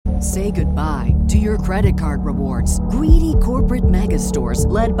Say goodbye to your credit card rewards. Greedy corporate mega stores,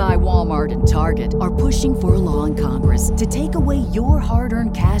 led by Walmart and Target, are pushing for a law in Congress to take away your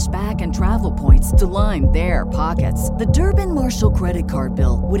hard-earned cash back and travel points to line their pockets. The Durbin-Marshall credit card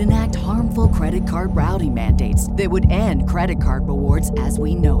bill would enact harmful credit card routing mandates that would end credit card rewards as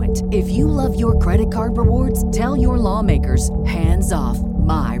we know it. If you love your credit card rewards, tell your lawmakers, hands off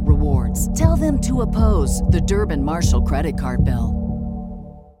my rewards. Tell them to oppose the Durbin-Marshall credit card bill.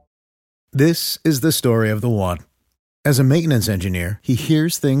 This is the story of the one. As a maintenance engineer, he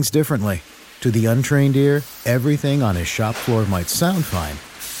hears things differently. To the untrained ear, everything on his shop floor might sound fine,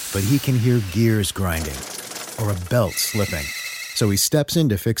 but he can hear gears grinding or a belt slipping. So he steps in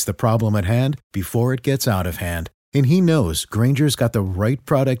to fix the problem at hand before it gets out of hand. And he knows Grainger's got the right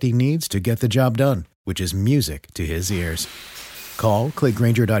product he needs to get the job done, which is music to his ears. Call, click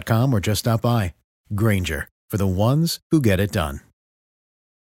Grainger.com, or just stop by. Grainger, for the ones who get it done.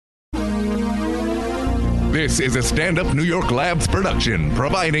 This is a Stand Up New York Labs production,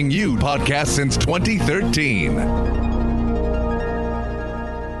 providing you podcasts since 2013.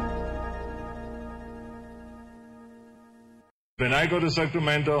 When I go to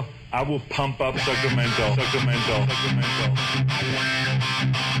Sacramento, I will pump up Sacramento.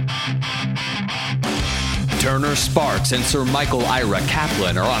 Turner Sparks and Sir Michael Ira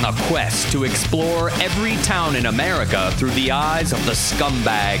Kaplan are on a quest to explore every town in America through the eyes of the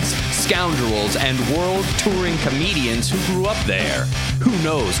scumbags, scoundrels, and world-touring comedians who grew up there. Who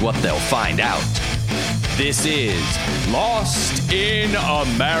knows what they'll find out? This is Lost in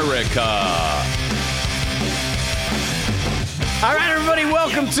America. All right, everybody,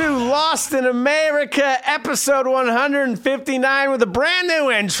 welcome to Lost in America, episode 159 with a brand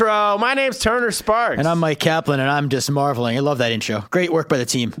new intro. My name's Turner Sparks. And I'm Mike Kaplan, and I'm just marveling. I love that intro. Great work by the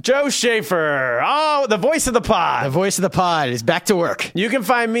team. Joe Schaefer. Oh, the voice of the pod. The voice of the pod is back to work. You can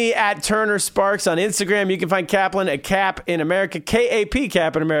find me at Turner Sparks on Instagram. You can find Kaplan at Cap in America, K-A-P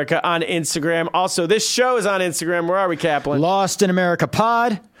Cap in America on Instagram. Also, this show is on Instagram. Where are we, Kaplan? Lost in America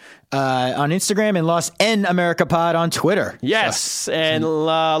Pod. On Instagram, and Lost in America Pod on Twitter. Yes, and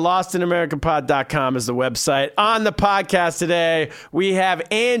lostinamericapod.com is the website. On the podcast today, we have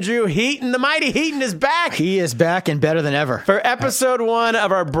Andrew Heaton. The mighty Heaton is back. He is back and better than ever. For episode 1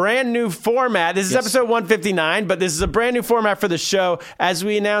 of our brand new format. This is episode 159, but this is a brand new format for the show. As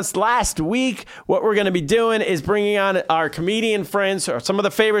we announced last week, what we're going to be doing is bringing on our comedian friends, or some of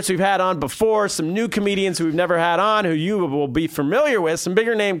the favorites we've had on before, some new comedians who we've never had on, who you will be familiar with, some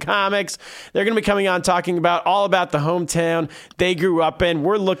bigger name comics. They're going to be coming on talking about all about the hometown they grew up in.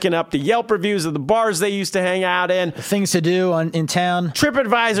 We're looking up the Yelp reviews of the bars they used to hang out in. Things to do in town.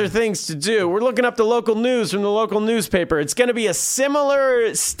 TripAdvisor things to do. We're looking up the local news from the local newspaper. It's going to be a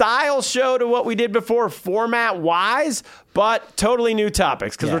similar style show to what we did before, format-wise, but totally new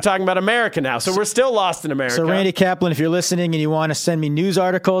topics because we're talking about America now. So we're still lost in America. So Randy Kaplan, if you're listening and you want to send me news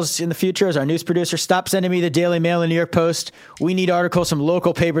articles in the future as our news producer, stop sending me the Daily Mail and New York Post. We need articles from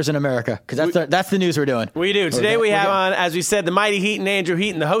local papers in America because that's the news we're doing. We do. Today we have on, as we said, the mighty Heaton, Andrew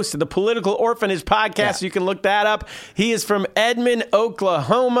Heaton, the host of the Political Orphanage podcast. Yeah. So you can look that up. He is from Edmond,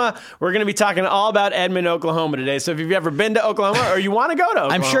 Oklahoma. We're going to be talking all about Edmond, Oklahoma today. So if you've ever been to Oklahoma or you want to go to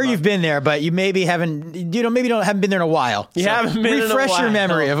Oklahoma. I'm sure you've been there, but you maybe haven't, haven't been there in a while. You haven't been in a while. Refresh your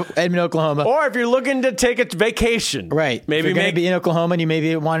memory of Edmond, Oklahoma. Or if you're looking to take a vacation. Right. Maybe if you're going to be in Oklahoma and you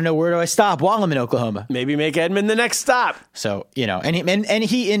maybe want to know where do I stop while I'm in Oklahoma. Maybe make Edmond the next stop. So,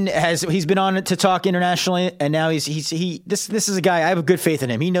 he's been on to talk internationally, and now this is a guy, I have a good faith in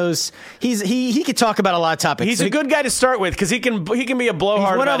him. He knows he could talk about a lot of topics. He's a good guy to start with because he can be a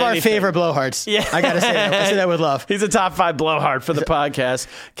blowhard. He's one of our anything. favorite blowhards. Yeah. I got to say that. I say that with love. He's a top 5 blowhard for the podcast.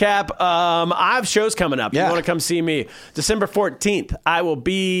 Cap, I have shows coming up. Yeah. You want to come see me. December 14th, I will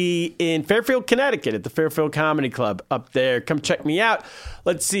be in Fairfield, Connecticut at the Fairfield Comedy Club up there. Come check me out.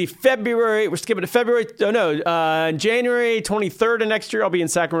 Let's see, February, we're skipping to February, January 23rd of next year, I'll be in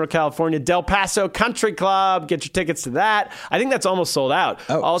Sacramento, California, Del Paso Country Club. Get your tickets to that. I think that's almost sold out.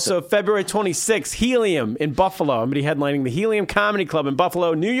 February 26th, Helium in Buffalo. I'm going to be headlining the Helium Comedy Club in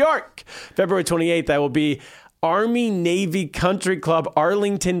Buffalo, New York. February 28th, I will be Army-Navy Country Club,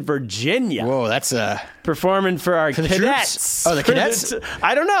 Arlington, Virginia. Whoa, that's performing for our cadets. Troops? Oh, the cadets?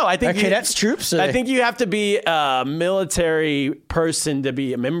 I don't know. I think cadets troops? I think you have to be a military person to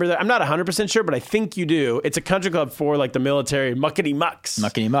be a member there. I'm not 100% sure, but I think you do. It's a country club for like the military muckety mucks.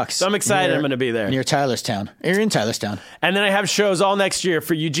 So I'm excited I'm going to be there. Near Tylerstown. You're in Tylerstown. And then I have shows all next year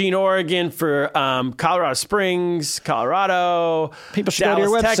for Eugene, Oregon, for Colorado Springs, Colorado, People should Dallas, go to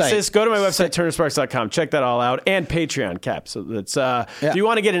your website. Texas. Go to my website, turnersparks.com. Check that all out. SoundCloud, and Patreon, Cap. So that's if you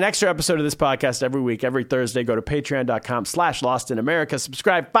want to get an extra episode of this podcast every week, every Thursday, go to patreon.com/LostInAmerica.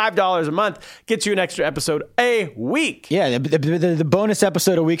 Subscribe, $5 a month gets you an extra episode a week. Yeah, the bonus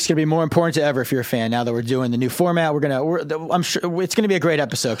episode a week is going to be more important than ever if you're a fan. Now that we're doing the new format, I'm sure it's going to be a great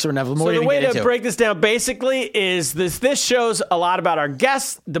episode because we're going to have more. So the way to break this down basically is this show's a lot about our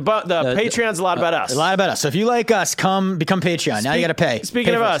guests. The Patreon's a lot about us. A lot about us. So if you like us, come become Patreon. Now you got to pay.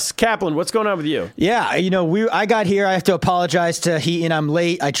 Speaking of us, Kaplan, what's going on with you? Yeah, I got here. I have to apologize to Heaton. I'm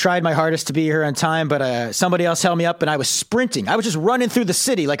late. I tried my hardest to be here on time, but somebody else held me up, and I was sprinting. I was just running through the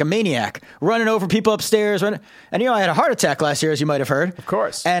city like a maniac, running over people upstairs. And I had a heart attack last year, as you might have heard. Of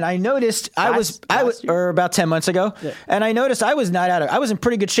course. And I noticed I was about 10 months ago, and I noticed I was in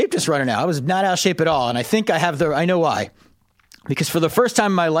pretty good shape just running out. I was not out of shape at all, and I think I know why. Because for the first time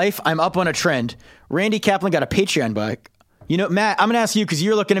in my life, I'm up on a trend. Randy Kaplan got a Patreon bike. Matt, I'm going to ask you because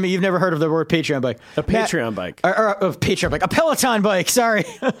you're looking at me. You've never heard of the word Patreon bike. Patreon bike. Or Patreon bike. A Peloton bike. Sorry.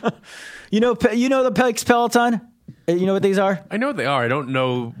 You know the bikes Peloton? You know what these are? I know what they are. I don't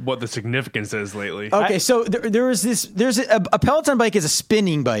know what the significance is lately. Okay, so there's a Peloton bike is a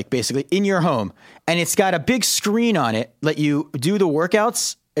spinning bike basically in your home, and it's got a big screen on it. Let you do the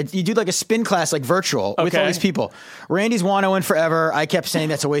workouts. You do like a spin class, like virtual, with all these people. Randy's wanted one forever. I kept saying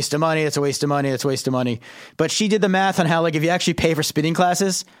that's a waste of money. That's a waste of money. That's a waste of money. But she did the math on how, like, if you actually pay for spinning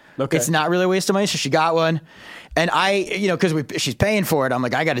classes, it's not really a waste of money. So she got one, and because she's paying for it, I'm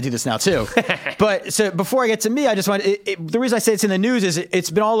like, I got to do this now too. But so before I get to me, I just want the reason I say it's in the news is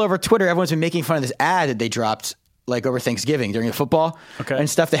it's been all over Twitter. Everyone's been making fun of this ad that they dropped like over Thanksgiving during the football and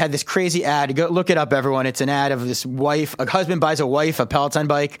stuff. They had this crazy ad. Go look it up, everyone. It's an ad of this a husband buys a wife a Peloton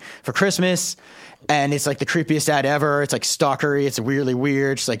bike for Christmas. And it's like the creepiest ad ever. It's like stalkery. It's really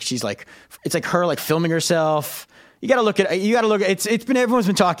weird. It's like her like filming herself. You got to look at it. It's been, everyone's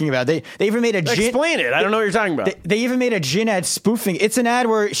been talking about it. They even made a gin. Explain it. I don't know what you're talking about. They even made a gin ad spoofing. It's an ad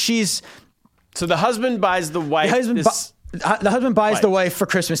where so the husband buys the wife. The husband buys the wife for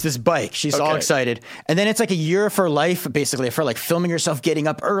Christmas this bike. She's all excited. And then it's like a year of her life, basically, for like filming herself getting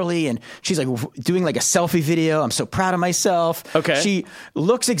up early. And she's like doing like a selfie video. I'm so proud of myself. Okay. She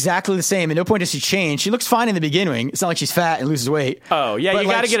looks exactly the same. At no point does she change. She looks fine in the beginning. It's not like she's fat and loses weight. Oh, yeah. You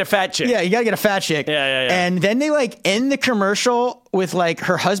got to get a fat chick. Yeah, you got to get a fat chick. Yeah. And then they like end the commercial with like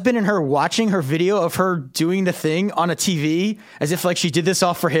her husband and her watching her video of her doing the thing on a TV as if like she did this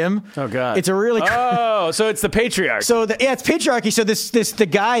all for him. Oh, God. It's a really... so it's the patriarch. So it's patriarchy. So the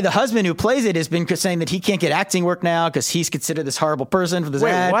guy, the husband who plays it, has been saying that he can't get acting work now because he's considered this horrible person for this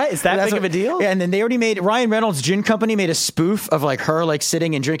ad. What? Is that big of a deal? Yeah, and then they already made Ryan Reynolds' Gin Company made a spoof of like her like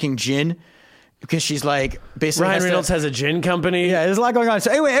sitting and drinking gin. Because she's like basically Ryan Reynolds has a gin company. Yeah, there's a lot going on.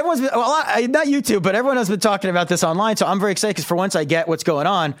 So anyway, everyone's been, not YouTube, but everyone has been talking about this online. So I'm very excited because for once I get what's going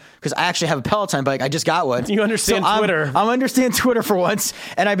on because I actually have a Peloton bike. I just got one. You understand Twitter. I understand Twitter for once,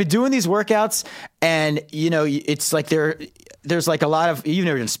 and I've been doing these workouts, and it's like there's like a lot of, you've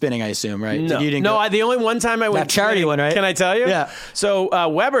never done spinning, I assume, right? No, the only one time I went charity spinning, one, right? Can I tell you? Yeah. So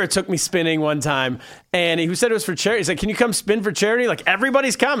Weber took me spinning one time, and he said it was for charity. He's like, "Can you come spin for charity?" Like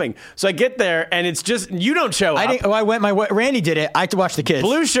everybody's coming. So I get there, and it's just you don't show up. I went. Randy did it. I had to watch the kids.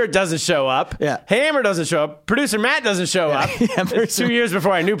 Blue Shirt doesn't show up. Yeah. Hammer doesn't show up. Producer Matt doesn't show up. Yeah, it's 2 years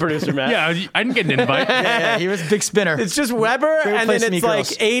before I knew Producer Matt. Yeah, I didn't get an invite. yeah, he was a big spinner. It's just Weber, and then it's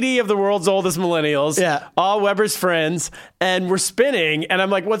like 80 of the world's oldest millennials. Yeah. All Weber's friends, and we're spinning, and I'm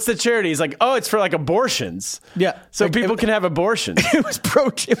like, "What's the charity?" He's like, "Oh, it's for like abortions." Yeah. So people can have abortions. It was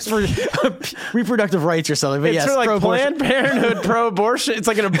for reproductive rights or something. But it's for like Planned Parenthood pro-abortion. It's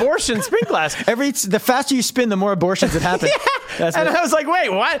like an abortion spin class. The faster you spin, the more abortions that happen. Yeah. And I was like, wait,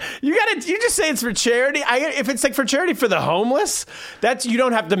 what? You just say it's for charity. If it's like for charity for the homeless, you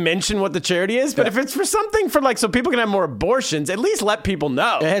don't have to mention what the charity is. But if it's for something for like so people can have more abortions, at least let people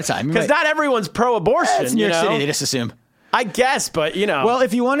know. Ahead of time. Because not everyone's pro-abortion. It's New York City. They just assume. I guess, but Well,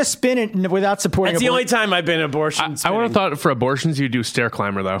 if you want to spin it without supporting, that's the only time I've been abortion. I would have thought for abortions you do stair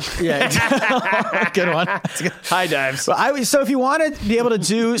climber though. Yeah, good one. That's good. High dives. So if you want to be able to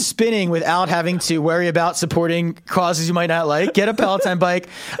do spinning without having to worry about supporting causes you might not like, get a Peloton bike.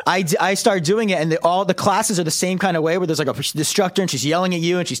 I started doing it, and all the classes are the same kind of way where there's like a instructor and she's yelling at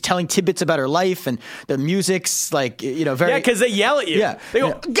you and she's telling tidbits about her life, and the music's like very because they yell at you. Yeah, they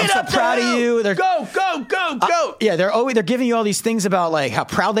go, "Get I'm up, so proud of you." They're go. Yeah, they're giving you all these things about like how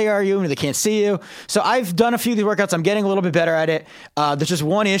proud they are of you and they can't see you. So I've done a few of these workouts. I'm getting a little bit better at it. There's just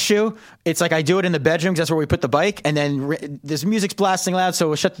one issue. It's like I do it in the bedroom because that's where we put the bike, and then there's music's blasting loud,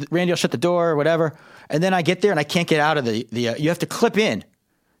 so Randy will shut the door or whatever, and then I get there and I can't get out of the you have to clip in.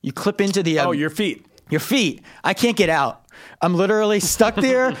 You clip into the your feet. Your feet. I can't get out. I'm literally stuck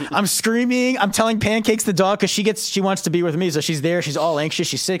there. I'm screaming. I'm telling Pancakes the dog, because she wants to be with me. So she's there. She's all anxious.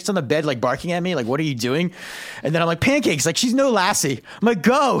 She sits on the bed, like barking at me, like, what are you doing? And then I'm like, Pancakes, like, she's no Lassie. I'm like,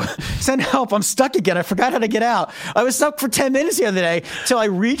 go, send help. I'm stuck again. I forgot how to get out. I was stuck for 10 minutes the other day till I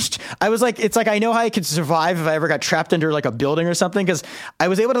reached. I was like, it's like, I know how I could survive if I ever got trapped under like a building or something, because I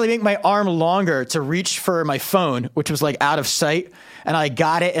was able to make my arm longer to reach for my phone, which was like out of sight. And I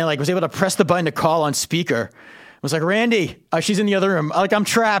got it and like was able to press the button to call on speaker. I was like, Randy, she's in the other room. Like, I'm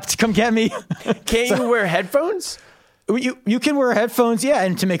trapped. Come get me. Can't you wear headphones? You can wear headphones, yeah,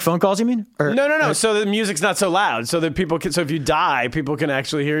 and to make phone calls, you mean? Or, No. So the music's not so loud, so that people can. So if you die, people can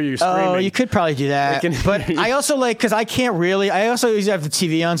actually hear you screaming. Oh, you could probably do that. But I also like, because I can't really. I also usually have the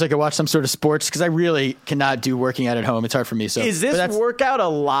TV on so I can watch some sort of sports, because I really cannot do working out at home. It's hard for me. So is this workout a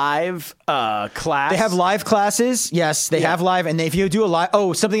live class? They have live classes. Yes, they have live, and if you do a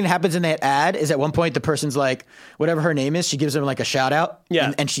live, something that happens in that ad is at one point the person's like, whatever her name is, she gives them like a shout out.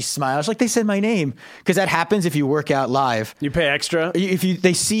 Yeah, and she smiles like they said my name, because that happens if you work out live. You pay extra if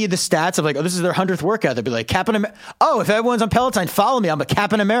they see the stats of like, this is their 100th workout. They'll be like, if everyone's on Peloton, follow me. I'm a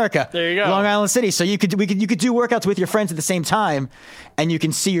Cap in America. There you go, Long Island City. So you could do workouts with your friends at the same time, and you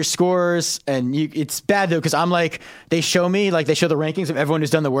can see your scores. And it's bad though, because I'm like, they show the rankings of everyone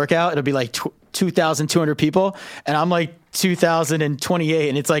who's done the workout. It'll be like 2,200 people, and I'm like 2,028,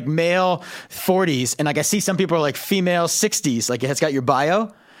 and it's like male 40s, and like I see some people are like female 60s. Like, it's got your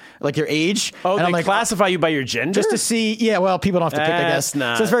bio, like your age. Oh, and they I'm like, classify you by your gender? Just to see, people don't have to pick, I guess.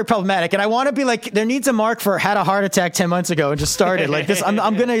 So it's very problematic. And I want to be like, there needs a mark for had a heart attack 10 months ago and just started. Like this, I'm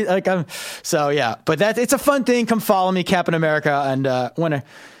going to, like, so yeah. But it's a fun thing. Come follow me, Cap in America. And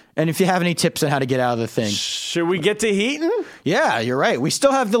and if you have any tips on how to get out of the thing. Should we get to Heaton? Yeah, you're right. We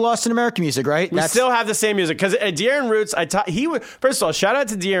still have the Lost in America music, right? We still have the same music. Because De'Aaron Roots, first of all, shout out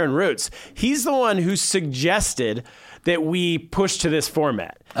to De'Aaron Roots. He's the one who suggested that we push to this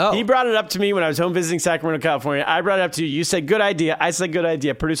format. Oh. He brought it up to me when I was home visiting Sacramento, California. I brought it up to you. You said good idea. I said good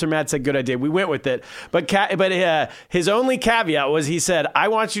idea. Producer Matt said good idea. We went with it. But his only caveat was, he said, I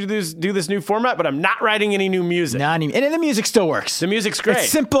want you to do this new format, but I'm not writing any new music. And the music still works. The music's great. It's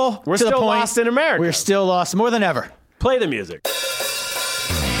simple. We're to still the point. lost in America. We're still lost more than ever. Play the music.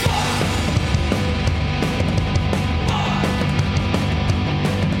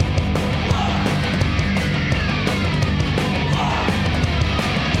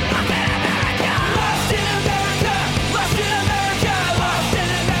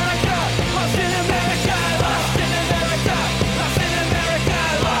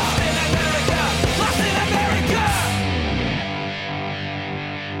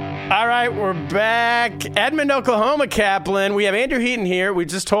 All right, we're back. Edmond, Oklahoma, Kaplan. We have Andrew Heaton here. We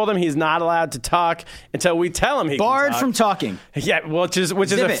just told him he's not allowed to talk until we tell him he barred can talk. from talking. Yeah, which is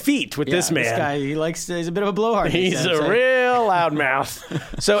a feat with this man. This guy, he's a bit of a blowhard. He's a real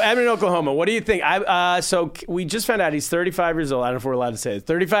loudmouth. So, Edmond, Oklahoma, what do you think? So we just found out he's 35 years old. I don't know if we're allowed to say it.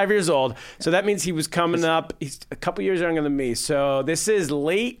 35 years old. So that means he was coming up. He's a couple years younger than me. So this is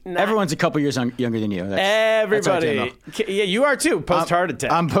late. Everyone's a couple years younger than you. Everybody. Yeah, you are too. Post-heart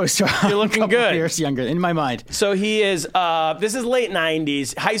attack. I'm post-heart. You're looking good. Years younger in my mind. So he is. This is late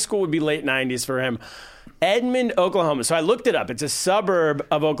 90s. High school would be late 90s for him. Edmond, Oklahoma. So I looked it up. It's a suburb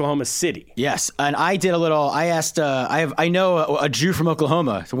of Oklahoma City. Yes, and I did a little. I asked. I know a Jew from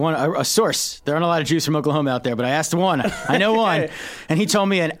Oklahoma. A source. There aren't a lot of Jews from Oklahoma out there, but I asked one. I know one, and he told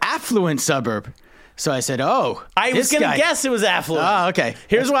me an affluent suburb. So I said, I was going to guess it was affluent. Oh, okay.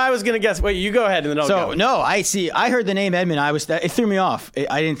 Here's why I was going to guess. Wait, you go ahead and then I'll go. No, I see. I heard the name Edmond. It threw me off.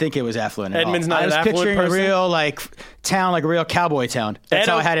 I didn't think it was affluent at Edmond's all. not an affluent person? I was picturing a real town, like a real cowboy town. That's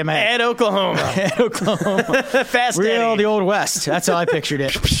how I had it in my head. Ed, Oklahoma. Fast real, Eddie. the Old West. That's how I pictured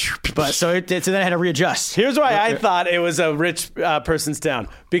it. But so then I had to readjust. Here's why I thought it was a rich person's town.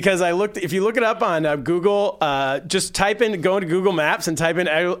 Because if you look it up on Google, just go into Google Maps and type in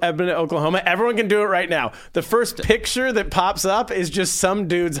Edmond, Oklahoma. Everyone can do it right now. The first picture that pops up is just some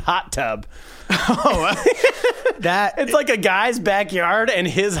dude's hot tub. It's like a guy's backyard and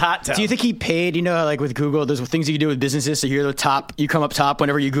his hot tub. Do you think he paid? Like with Google, there's things you can do with businesses. So you're the top. You come up top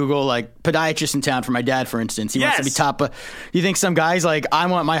whenever you Google like podiatrist in town for my dad, for instance. He wants to be top. You think some guy's like, I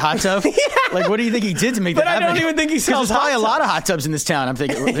want my hot tub? Yeah. Like, what do you think he did to make that happen? But I don't even think he sells There's probably hot a lot of hot tubs in this town. I'm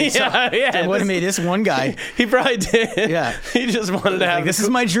thinking. Yeah. What made this one guy? He probably did. Yeah. He just wanted to have. This is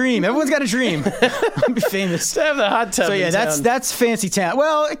my dream. Everyone's got a dream. I'll be famous. To have the hot tub. So yeah, that's fancy town.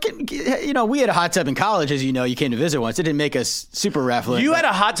 Well, we had a hot tub in college, as you know. You came to visit once. It didn't make us super raffling. You had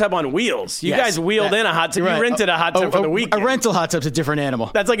a hot tub on wheels. You guys wheeled in a hot tub. Right. You rented a hot tub for the weekend. A rental hot tub's a different animal.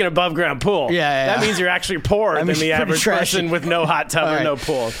 That's like an above ground pool. Yeah. That means you're actually poorer than the pretty average trashy. person with no hot tub or right. no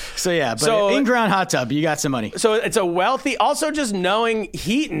pool. So but in-ground hot tub, you got some money. So it's a wealthy. Also, just knowing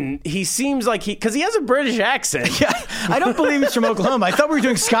Heaton, he seems like because he has a British accent. Yeah, I don't believe he's from Oklahoma. I thought we were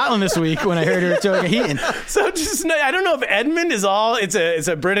doing Scotland this week when I heard her talking Heaton. So I don't know if Edmund is all. It's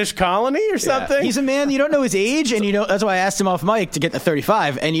a British colony or something. Yeah. He's a man. You don't know his age, and that's why I asked him off mic to get the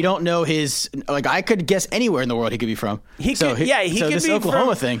 35. And you don't know his. Like I could guess anywhere in the world he could be from. He could be this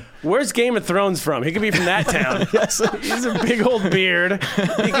Oklahoma thing. Where's Game of Thrones from? He could be from that town. Yes. He's a big old beard.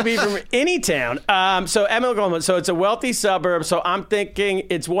 He could be from any town. So Edmond, Oklahoma. So it's a wealthy suburb. So I'm thinking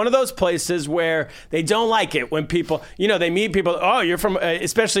it's one of those places where they don't like it when people, they meet people. Oh, you're from,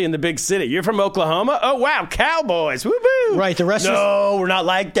 especially in the big city. You're from Oklahoma. Oh wow, Cowboys. Woo woo. Right. The rest. No, we're not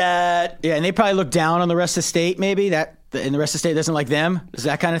like that. Yeah, and they probably look down on the rest of the state. Maybe and the rest of the state doesn't like them. Is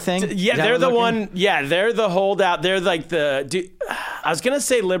that kind of thing? Yeah, they're the one. Yeah, they're the holdout. They're like I was gonna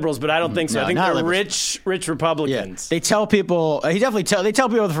say liberals, but I don't think so. No, I think not they're liberals. rich Republicans. Yeah. They tell people. They tell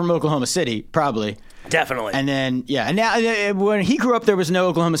people they're from Oklahoma City, probably. Definitely. And then and now when he grew up, there was no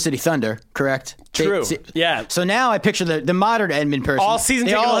Oklahoma City Thunder, correct? True. Yeah. So now I picture the modern Edmond person. All season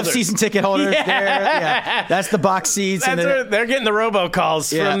ticket holders. Have season ticket holders. Yeah. There. Yeah. That's the box seats. They're getting the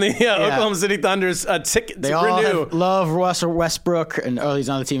robocalls from the Oklahoma City Thunder's ticket they to all renew. Love Russell Westbrook, and he's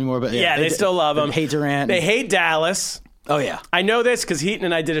on the team anymore. But they still love him. They hate Durant. They hate Dallas. Oh, yeah. I know this because Heaton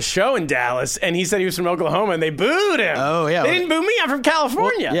and I did a show in Dallas, and he said he was from Oklahoma, and they booed him. Oh, yeah. They didn't boo me. I'm from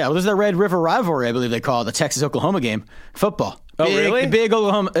California. Well, there's the Red River rivalry, I believe they call it, the Texas-Oklahoma game. Football. Oh, really? Big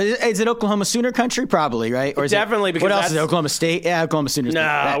Oklahoma. Is it Oklahoma Sooner country? Probably, right? Or is Definitely. Because what else is it? Oklahoma State? Yeah, Oklahoma Sooners.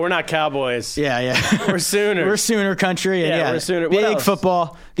 No, we're not Cowboys. Yeah. We're Sooners. We're Sooner country. And we're Sooner. What Big else?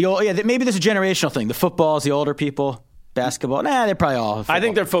 football. Maybe there's a generational thing. The footballs, the older people. Basketball? Nah, they're probably all football. I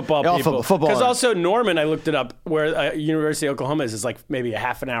think they're football all people. Football. Because also Norman, I looked it up, where University of Oklahoma is like maybe a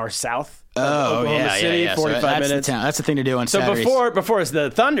half an hour south of Oklahoma City, 45 minutes. That's the thing to do on Saturdays. So before it's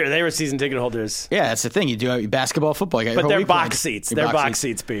the Thunder, they were season ticket holders. Yeah, that's the thing. You do basketball, football. But they're box seats. They're box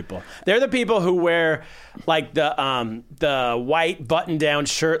seats people. They're the people who wear like the white button down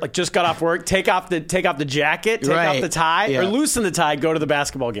shirt, like just got off work, take off the jacket, take off the tie, or loosen the tie, go to the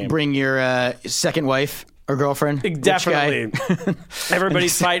basketball game. Bring your second wife. Or girlfriend? Definitely.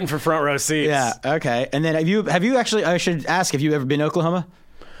 Everybody's fighting for front row seats. Yeah, okay. And then have you actually, I should ask, have you ever been to Oklahoma?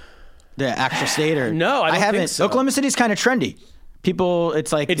 The actual state? Or No, I haven't. Think so. Oklahoma City's kind of trendy. People,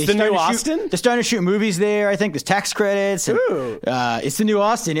 it's like it's the new Austin. They're starting to shoot movies there. I think there's tax credits. And, it's the new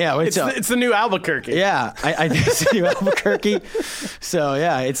Austin. Yeah, it's the new Albuquerque. Yeah, I think it's the new Albuquerque. So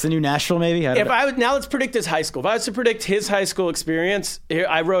yeah, it's the new Nashville. Maybe. Now let's predict his high school. If I was to predict his high school experience, here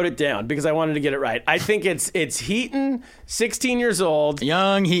I wrote it down because I wanted to get it right. I think it's Heaton, 16 years old,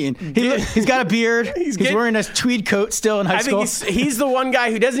 young Heaton. He's got a beard. He's wearing a tweed coat still in high school. I think he's the one guy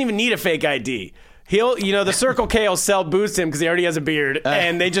who doesn't even need a fake ID. The Circle K will sell booze to him because he already has a beard,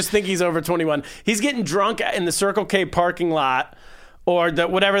 and they just think he's over 21. He's getting drunk in the Circle K parking lot, or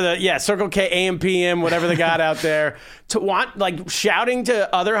Circle K AM PM, whatever they got out there, shouting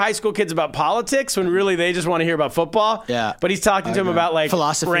to other high school kids about politics when really they just want to hear about football. Yeah, but he's talking to them about like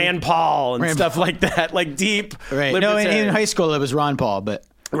philosophy, Rand Paul and stuff like that, like deep. Right. No, in high school it was Ron Paul, but.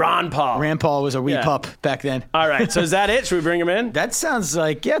 Rand Paul was a wee pup back then. All right, so is that it? Should we bring him in? That sounds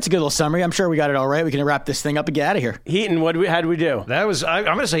like, it's a good little summary. I'm sure we got it all right. We can wrap this thing up and get out of here. Heaton, how did we do? That was, I'm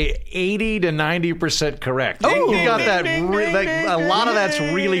going to say 80 to 90% correct. Oh, you got that. A lot of that's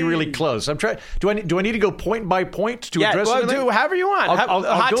really, really close. I'm trying. Do I need to go point by point to address it? Do however you want.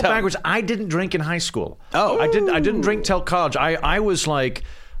 I'll go backwards. I didn't drink in high school. Oh, I didn't drink till college. I was like.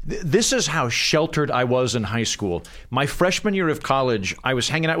 This is how sheltered I was in high school. My freshman year of college, I was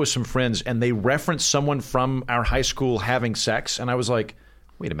hanging out with some friends, and they referenced someone from our high school having sex, and I was like,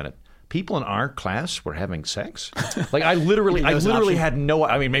 wait a minute. People in our class were having sex? Like I literally had no.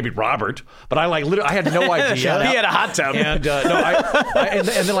 I mean, maybe Robert, but I had no idea. He had a hot tub, and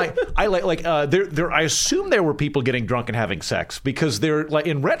I assume there were people getting drunk and having sex because they're like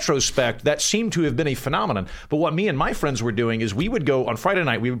in retrospect that seemed to have been a phenomenon. But what me and my friends were doing is we would go on Friday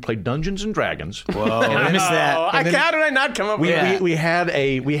night. We would play Dungeons and Dragons. Whoa, I missed that. How did I not come up with that? We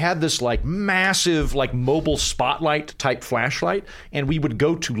had this like massive like mobile spotlight type flashlight, and we would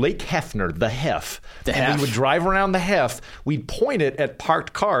go to Lake Hefner, the Hef. The and Hef. we would drive around the Hef. We'd point it at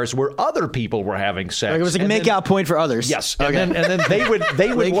parked cars where other people were having sex. Like it was like a make-out point for others. Yes, Okay. and then they would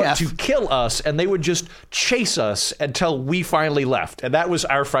Lake want Hef. to kill us, and they would just chase us until we finally left. And that was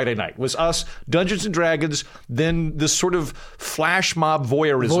our Friday night. Was us, Dungeons and Dragons, then this sort of flash mob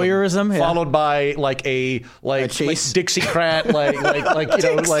voyeurism, yeah. followed by like a chase. Dixiecrat, like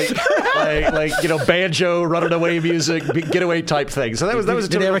banjo running away music, getaway type thing. So that was a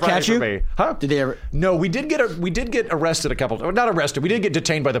Did they typical ever Friday catch for you? me. Huh? Did they ever? No, we did get arrested a couple. Not arrested. We did get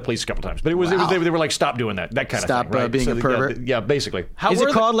detained by the police a couple times. But it was they were like, stop doing that kind of Stop, thing. Right? being a pervert. Yeah, basically. Is it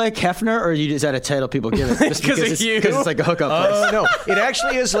called Lake Hefner, or is that a title people give it? Just because it's like a hookup place? No, it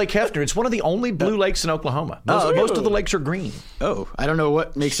actually is Lake Hefner. It's one of the only blue lakes in Oklahoma. Most of the lakes are green. Oh, I don't know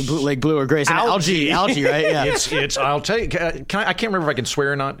what makes a lake blue or gray. It's algae, right? Yeah. It's. I'll tell you. I can't remember if I can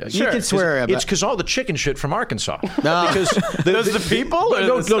swear or not. You can swear. It's because all the chicken shit from Arkansas. No. Because the people? Or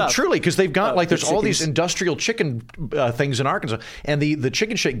No, the stuff? truly, because they've got there's all these chickens. industrial chicken things in Arkansas, and the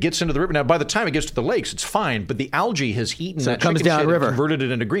chicken shit gets into the river. Now, by the time it gets to the lakes, it's fine, but the algae has eaten that it comes chicken down shit river. and converted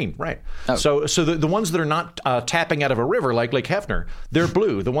it into green. Right. Oh. So the ones that are not tapping out of a river like Lake Hefner, they're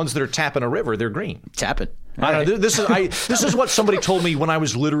blue. The ones that are tapping a river, they're green. Tap it. I don't know. This is what somebody told me when I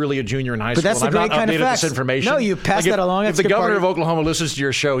was literally a junior in high school. that's and the I'm great not kind of updated facts. this information. No, you passed that along. If That's the a good governor part. of Oklahoma listens to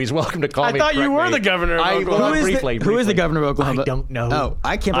your show, he's welcome to call me. I thought you correct were me. the governor of Oklahoma. Who is the governor of Oklahoma? I don't know. Oh,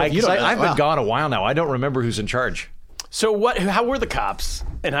 I can't believe you don't know. I've Wow. been gone a while now. I don't remember who's in charge. So how were the cops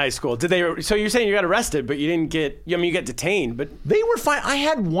in high school? Did they? So you're saying you got arrested, but you didn't get. I mean, you got detained, but They were fine.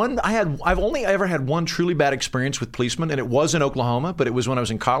 I've only ever had one truly bad experience with policemen, and it was in Oklahoma, but it was when I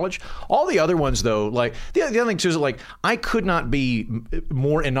was in college. All the other ones, though, like the other thing too is like I could not be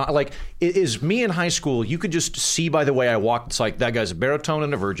more it is me in high school. You could just see by the way I walked. It's like that guy's a baritone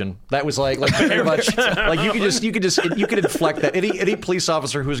and a virgin. That was like very much like you could inflect that. Any police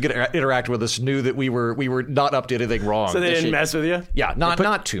officer who was going to interact with us knew that we were not up to anything wrong. so they didn't mess with you. Yeah,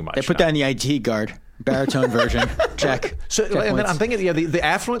 not too much. They put that in the IT guard. Baritone version. Check. So, Check and then points. I'm thinking, the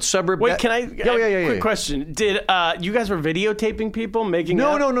affluent suburb. Wait, can I? Yeah. Quick question: did you guys were videotaping people making? No.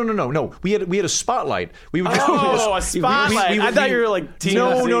 out? We had a spotlight. We would Oh, a spotlight. I thought you were like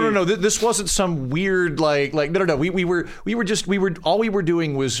No. This wasn't some weird like no. We were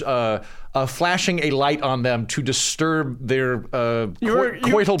doing was flashing a light on them to disturb their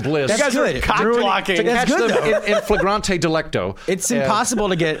coital bliss. You guys were good. cock Ruining- blocking. to catch good, them in flagrante delicto. It's And- impossible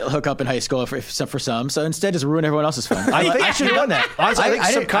to get hook up in high school for some, so instead just ruin everyone else's fun. I should have done that. Honestly, I think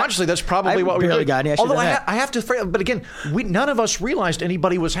didn't- subconsciously that's probably what we barely did. got any. I should've Although done that. I have to, but again, none of us realized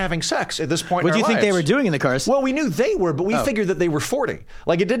anybody was having sex at this point. What in do you our think they lives. were doing in the cars? Well, we knew they were, but we figured that they were 40.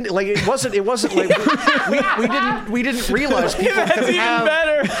 Like it didn't. Like it wasn't like we didn't realize people That's could even have.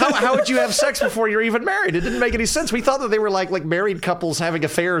 better. How would you have sex before you're even married? It didn't make any sense. We thought that they were like married couples having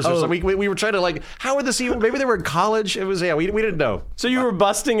affairs or something. We were trying to like, how would this even? Maybe they were in college. It was we didn't know. So you were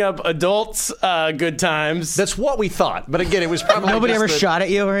busting up adults' good times. That's what we thought. But again, it was probably Nobody just ever the- shot at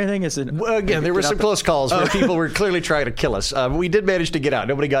you or anything? Is it? Well, again, there were some close calls where people were clearly trying to kill us. But we did manage to get out.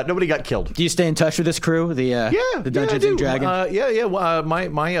 Nobody got killed. Do you stay in touch with this crew? The Dungeons and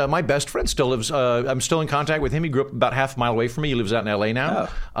Dragons. My best friend still lives. I'm still in contact with him. He grew up about half a mile away from me. He lives out in L.A. now.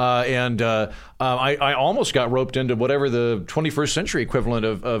 I almost got roped into whatever the 21st century equivalent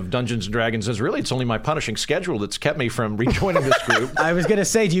of Dungeons and Dragons is. Really, it's only my punishing schedule that's kept me from rejoining this group. I was gonna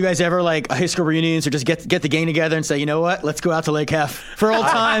say, do you guys ever like high school reunions or just get the gang together and say, you know what, let's go out to Lake Hef for old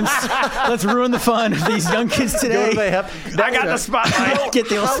times. Let's ruin the fun of these young kids today. Go to the Hef. I got the spotlight. Get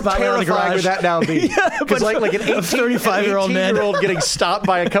the old How spotlight on the terrifying garage. would that now be? Because like an 35-year-old man getting stopped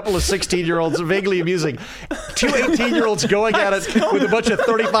by a couple of 16-year-olds, vaguely amusing. Two 18-year-olds going at it with a bunch of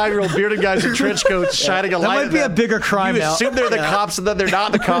 35-year-old bearded guys in trench coats shining a That light. might at be them. a bigger crime You now. assume they're the Yeah. cops, and then they're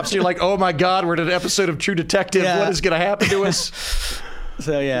not the cops. You're like, oh my God, we're in an episode of True Detective. Yeah. What is going to happen to us?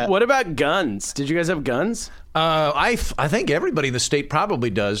 So yeah. What about guns? Did you guys have guns? I think everybody in the state probably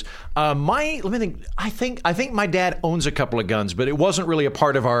does. Let me think. I think my dad owns a couple of guns, but it wasn't really a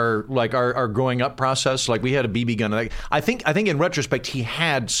part of our growing up process. Like we had a BB gun. I think in retrospect he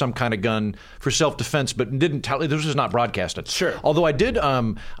had some kind of gun for self defense, but didn't tell. This was not broadcasted. Sure. Although I did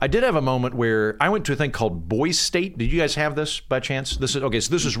have a moment where I went to a thing called Boys State. Did you guys have this by chance? This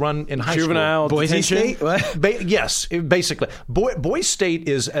is run in high Juvenile school. Boise detention? State? What? Yes, basically. Boys State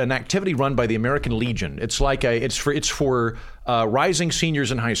is an activity run by the American Legion. It's like it's for rising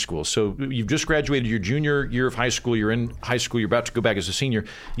seniors in high school. So you've just graduated your junior year of high school. You're in high school. You're about to go back as a senior.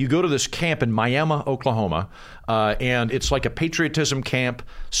 You go to this camp in Miami, Oklahoma, and it's like a patriotism camp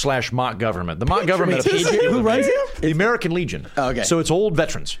 / mock government. The mock government. Who runs it? The American Legion. Oh, okay. So it's old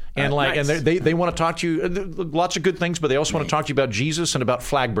veterans, and nice. and they want to talk to you. Lots of good things, but they also want to talk to you about Jesus and about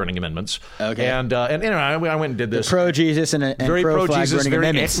flag burning amendments. Okay. And anyway, I went and did this. Pro Jesus and Very pro flag Jesus, burning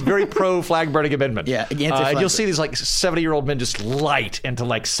amendments. very pro flag burning amendment. Yeah, anti-flag you'll see these like 70-year-old men just light into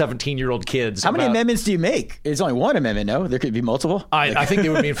like 17-year-old kids. How many amendments do you make? It's only one amendment, no? There could be multiple? I think they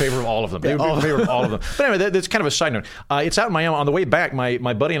would be in favor of all of them. They would be in favor of all of them. But anyway, that's kind of a side note. It's out in Miami. On the way back,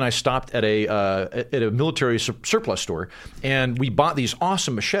 my buddy and I stopped at a military surplus store, and we bought these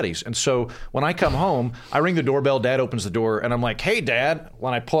awesome machetes. And so when I come home, I ring the doorbell. Dad opens the door, and I'm like, "Hey, Dad!"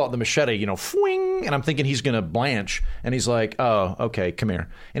 When I pull out the machete, fwing, and I'm thinking he's going to blanch, and he's like, "Oh, okay, come here."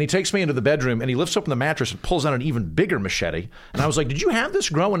 And he takes me into the bedroom, and he lifts open the mattress and pulls out an even bigger machete. And I was like, "Did you have this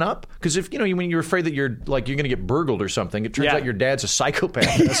growing up? Because if when you're afraid that you're going to get burgled or something, it turns out your dad's a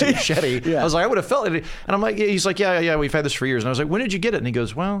psychopath. That's a machete." I was like, "I would have felt it." And I'm like, he's like, "Yeah, we've had this for years." And I was like, "When did you get it?" And he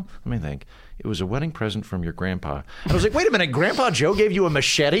goes, "Well, let me think. It was a wedding present from your grandpa." And I was like, "Wait a minute, Grandpa Joe gave you a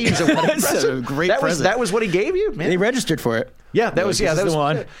machete as a wedding present? A great present. That was what he gave you, man." They registered for it. Yeah, that was the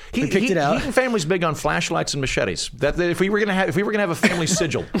one. He picked it out. Heaton family's big on flashlights and machetes. That if we were gonna have a family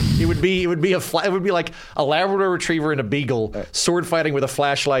sigil, it would be like a Labrador Retriever and a Beagle sword fighting with a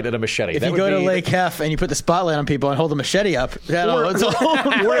flashlight and a machete. If you go to Lake Hef and you put the spotlight on people and hold the machete up, or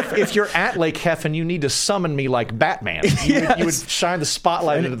if you're at Lake Hef and you need to summon me like Batman, you would shine the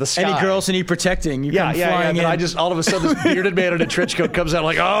spotlight into the sky. Any girls who need protecting, you come flying in. I just all of a sudden this bearded man in a trench coat comes out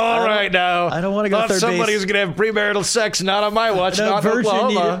like, "All right now, I don't want to go third base. Somebody's gonna have premarital sex, not on my watch, not in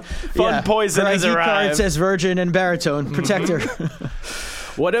Oklahoma." Fun poison has Her ID arrived. card says virgin and baritone. Protect her.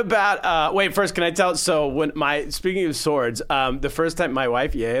 What about? Wait, first, can I tell? So speaking of swords, the first time my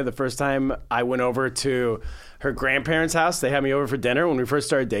wife, the first time I went over to her grandparents' house, they had me over for dinner when we first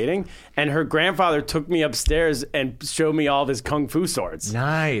started dating, and her grandfather took me upstairs and showed me all of his kung fu swords.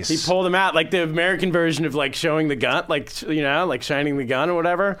 Nice. He pulled them out, like the American version of like showing the gun, like shining the gun or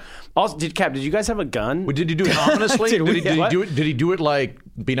whatever. Also, did you guys have a gun? Well, did he do it ominously? Did he do it like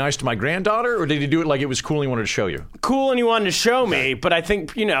be nice to my granddaughter, or did he do it like it was cool and he wanted to show you? Cool and he wanted to show me, but I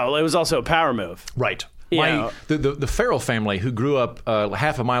think it was also a power move. Right. The Farrell family, who grew up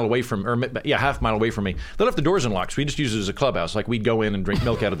half a mile away from me, they left the doors unlocked, so we just used it as a clubhouse. Like we'd go in and drink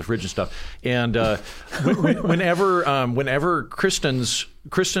milk out of the fridge and stuff. And whenever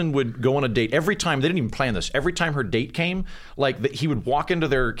Kristen would go on a date, every time, they didn't even plan this, every time her date came, he would walk into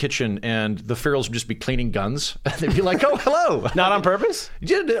their kitchen and the Farrells would just be cleaning guns. They'd be like, "Oh, hello." Not on purpose?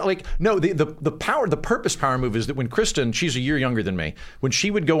 No, the purpose power move is that when Kristen, she's a year younger than me, when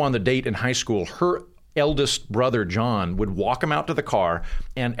she would go on the date in high school, her eldest brother John would walk him out to the car,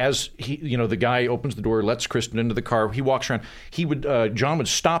 and as the guy opens the door, lets Kristen into the car, he walks around, John would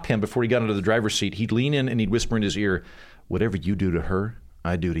stop him before he got into the driver's seat. He'd lean in and he'd whisper in his ear, "Whatever you do to her,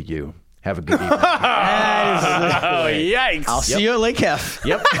 I do to you. Have a good evening." Oh, yikes. I'll see you at Lake Hef.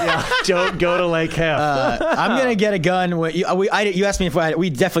 Yep. Yeah. Don't go to Lake Hef. I'm going to get a gun. You asked me if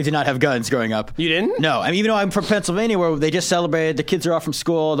we definitely did not have guns growing up. You didn't? No. Even though I'm from Pennsylvania, where they just celebrated, the kids are off from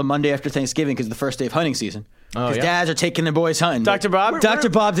school the Monday after Thanksgiving because it's the first day of hunting season. Because dads are taking their boys hunting. Dr. Bob? Dr.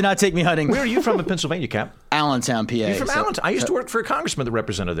 Bob did not take me hunting. Where are you from in Pennsylvania, Cap? Allentown, PA. You're from Allentown. I used to work for a congressman that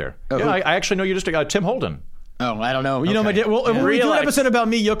represented there. Oh, yeah, I actually know you just Tim Holden. Oh, I don't know. You know, Okay. when we do an episode about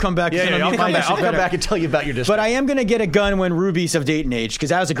me, you'll come back. I'll come back and tell you about your district. But I am going to get a gun when Ruby's of dating age, because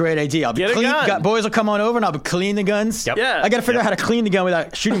that was a great idea. I'll be Get a gun. Boys will come on over, and I'll be clean the guns. Yep. Yeah. I got to figure out how to clean the gun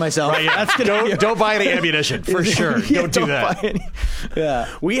without shooting myself. Right, yeah. That's gonna Don't buy any ammunition, for sure. Don't do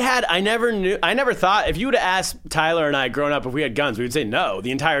that. I never thought, if you would have asked Tyler and I growing up if we had guns, we would say no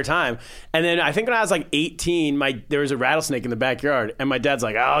the entire time. And then I think when I was like 18, there was a rattlesnake in the backyard, and my dad's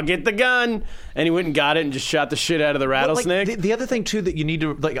like, "I'll get the gun." And he went and got it and just shot the shit out of the rattlesnake. The other thing, too, that you need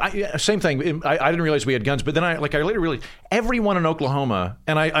to, same thing. I didn't realize we had guns, but then I later realized everyone in Oklahoma,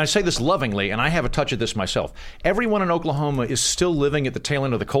 and I say this lovingly, and I have a touch of this myself, everyone in Oklahoma is still living at the tail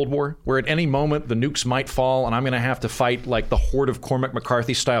end of the Cold War, where at any moment the nukes might fall, and I'm going to have to fight like the horde of Cormac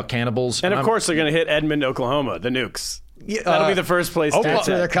McCarthy-style cannibals. And of course they're going to hit Edmond, Oklahoma, the nukes. That'll be the first place to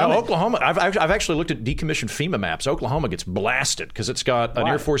attack. Oklahoma. I've actually looked at decommissioned FEMA maps. Oklahoma gets blasted because it's got an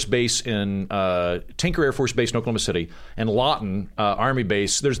Air Force base in Tinker Air Force Base in Oklahoma City and Lawton Army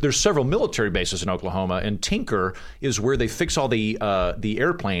Base. There's several military bases in Oklahoma, and Tinker is where they fix all the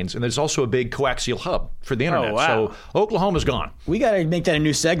airplanes. And there's also a big coaxial hub for the internet. Oh, wow. So Oklahoma's gone. We got to make that a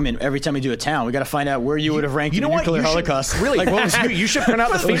new segment every time we do a town. We got to find out where you would have ranked in the nuclear holocaust. Really, you should print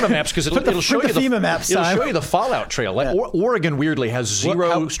out the FEMA maps because it'll show you the FEMA maps. It'll show you the fallout trail. Oregon weirdly has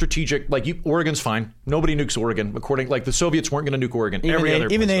zero strategic. Like Oregon's fine. Nobody nukes Oregon. According the Soviets weren't going to nuke Oregon.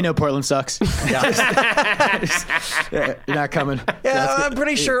 Even they know Portland sucks. You're not coming. Yeah, I'm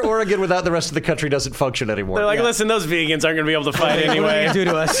pretty sure Oregon without the rest of the country doesn't function anymore. They're like, listen, those vegans aren't going to be able to fight anyway. What are you going to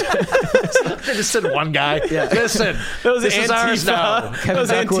do to us? They just said one guy. Listen, this is ours now. Those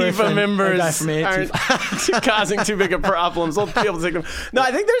Antifa members aren't causing too big of problems. We'll be able to take them. No,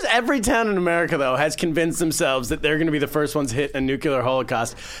 I think there's every town in America, though, has convinced themselves that they're going to be the first ones to hit a nuclear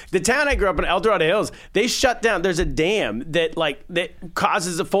holocaust. The town I grew up in, El Dorado Hills, they shut down. There's a dam that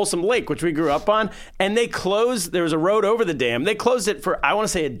causes a Folsom Lake, which we grew up on, and they closed. There was a road over the dam. They closed it for, I want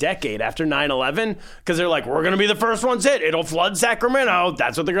to say, a decade after 9/11 because they're like, we're going to be the first ones hit. It'll flood Sacramento.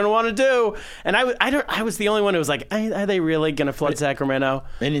 That's what they're going to want to do. And I was the only one who was like, are they really going to flood Sacramento?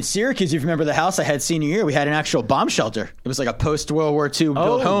 And in Syracuse, if you remember the house I had senior year, we had an actual bomb shelter. It was like a post-World War II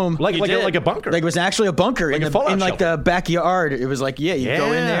built home. Like a bunker. Like it was actually a bunker in the backyard. It was like, you go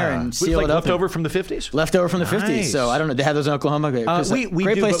in there and seal it up. Leftover from the 50s? Leftover from the 50s. So I don't know. They have those in Oklahoma.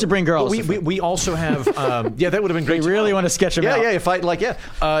 Great place to bring girls. We also have, that would have been great. We really want to sketch them out.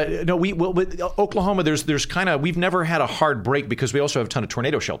 Oklahoma, there's kind of, we've never had a hard break because we also have a ton of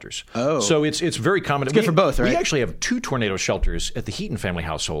tornado shelters. Oh. So it's very common. It's good for both, right? We actually have 2 tornado shelters at the Heaton family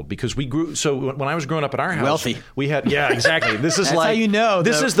household because we grew, so when I was growing up at our house. Wealthy. We had, exactly. This is That's how you know.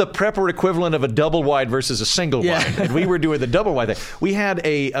 This is the prepper equivalent of a double wide versus a single wide. And we were doing the double wide thing. We had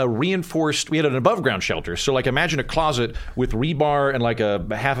a reinforced, we had an above ground shelter. So like imagine a closet with rebar and like a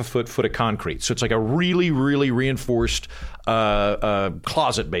half a foot of concrete. So it's like a really, really reinforced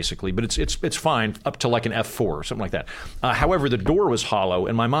closet basically, but it's fine up to like an F4 or something like that. However, the door was hollow,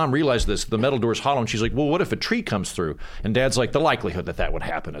 and my mom realized this. The metal door is hollow, and she's like, "Well, what if a tree comes through?" And Dad's like, "The likelihood that would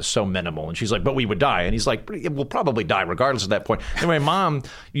happen is so minimal." And she's like, "But we would die." And he's like, "We'll probably die regardless at that point." Anyway, Mom,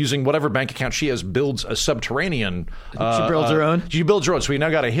 using whatever bank account she has, builds a subterranean. She builds her own. She builds her own. So we now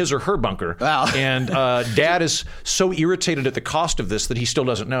got a his or her bunker. Wow. And Dad is so irritated at the cost of this that he still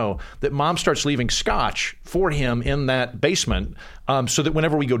doesn't know that Mom starts leaving scotch for him in that basement, so that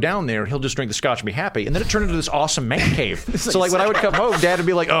whenever we go down there, he'll just drink the scotch and be happy. And then it turned into this awesome man cave. So like when I would come home, Dad would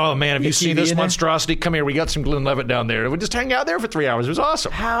be like, "Oh man, have you seen this monstrosity? Come here, we got some Glenlivet down there." And we'd just hang out there for 3 hours. It was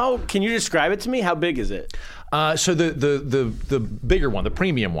awesome. How can you describe it to me? How big is it? So the bigger one, the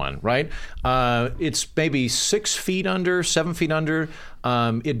premium one, right? It's maybe 6 feet under, 7 feet under.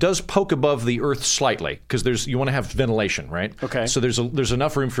 It does poke above the earth slightly because you want to have ventilation, right? Okay. So there's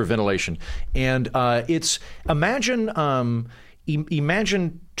enough room for ventilation, and imagine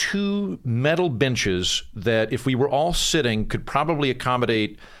 2 metal benches that, if we were all sitting, could probably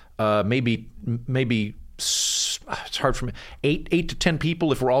accommodate maybe it's hard for me, 8 to 10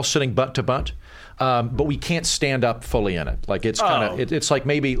 people if we're all sitting butt to butt. But we can't stand up fully in it. Like it's kind of, it's like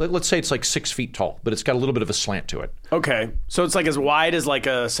maybe, let's say it's like 6 feet tall, but it's got a little bit of a slant to it. Okay. So it's like as wide as like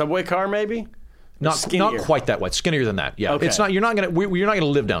a subway car, maybe? Not quite that wide. Skinnier than that. Yeah. Okay. It's not. You're not gonna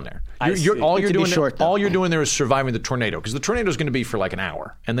live down there. All you're doing there is surviving the tornado, because the tornado is going to be for like an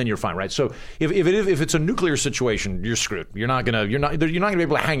hour, and then you're fine, right? So if it's a nuclear situation, you're screwed. You're not gonna be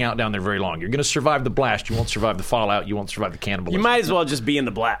able to hang out down there very long. You're gonna survive the blast. You won't survive the fallout. You won't survive the cannibalism. You might as well just be in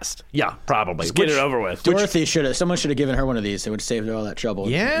the blast. Yeah, probably. Just get it over with. Someone should have given her one of these. It would have saved her all that trouble.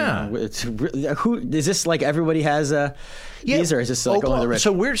 Yeah. Who is this? Like everybody has these, or is this like only the rich?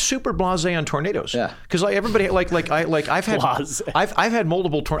 So we're super blasé on tornadoes. Yeah. Because like everybody, I've had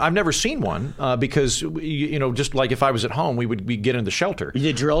multiple tornadoes. I've never seen one because just like if I was at home, we'd get in the shelter. You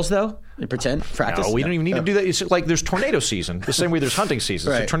did drills though, and pretend practice. No, we don't even need to do that. It's like there's tornado season, the same way there's hunting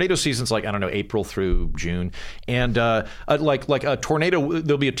season. Right. So tornado season's like, I don't know, April through June, and like a tornado,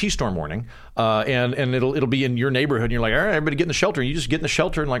 there'll be a T-storm warning, and it'll be in your neighborhood, and you're like, all right, everybody get in the shelter, and you just get in the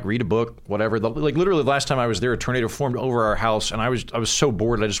shelter and like read a book, whatever. Like literally the last time I was there, a tornado formed over our house, and I was so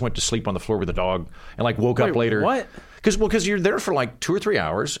bored I just went to sleep on the floor with the dog, and like woke up later. What? Because you're there for like 2 or 3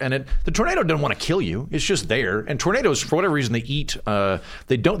 hours, and the tornado doesn't want to kill you. It's just there. And tornadoes, for whatever reason, they eat.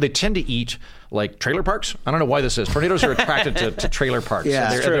 They tend to eat like trailer parks. I don't know why this is. Tornadoes are attracted to trailer parks. Yeah,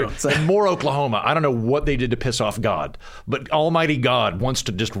 that's true. And Moore, Oklahoma. I don't know what they did to piss off God, but Almighty God wants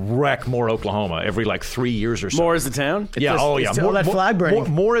to just wreck Moore, Oklahoma every like 3 years or so. Moore is the town? Yeah. More that flag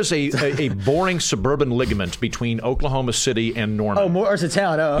burning. Moore is a boring suburban ligament between Oklahoma City and Norman. Oh, Moore is a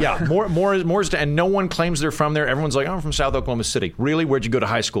town. Oh. Yeah. Moore is, and no one claims they're from there. Everyone's like, I'm from South Oklahoma City. Really? Where'd you go to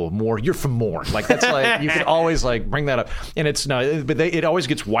high school? Moore. You're from Moore. Like that's like you can always like bring that up, and it's no, but it always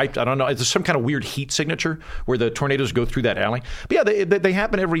gets wiped. I don't know. It's some kind of weird heat signature where the tornadoes go through that alley. But yeah, they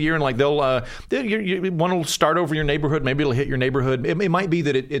happen every year, and like one will start over your neighborhood. Maybe it'll hit your neighborhood. It might be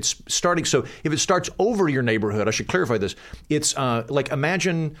that it's starting. So if it starts over your neighborhood, I should clarify this. It's like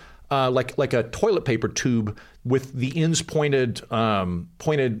imagine. Like a toilet paper tube with the ends pointed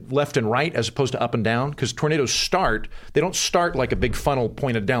left and right as opposed to up and down, because tornadoes they don't start like a big funnel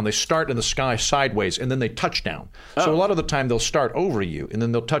pointed down. They start in the sky sideways and then they touch down. So a lot of the time they'll start over you and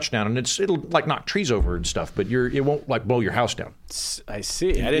then they'll touch down, and it'll like knock trees over and stuff, but it won't like blow your house down. I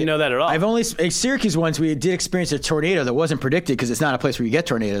see. I didn't know that at all. I've only in Syracuse once we did experience a tornado that wasn't predicted because it's not a place where you get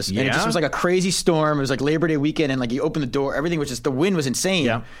tornadoes. And it just was like a crazy storm. It was like Labor Day weekend, and like you open the door, everything was just, the wind was insane.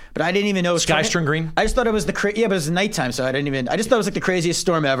 Yeah. But I didn't even know it was Skies turned green. I just thought it was but it was nighttime, so I just thought it was like the craziest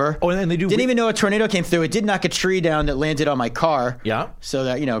storm ever. Oh, and they do. Didn't even know a tornado came through. It did knock a tree down that landed on my car. Yeah. So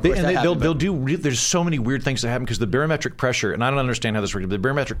that of course they'll do. There's so many weird things that happen because the barometric pressure, and I don't understand how this works, but the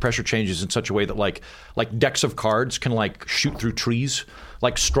barometric pressure changes in such a way that like decks of cards can like shoot through trees.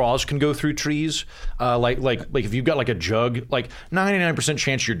 Like straws can go through trees. Like if you've got like a jug, like 99%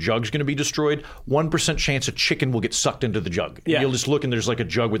 chance your jug's going to be destroyed. 1% chance a chicken will get sucked into the jug. Yeah. You'll just look and there's like a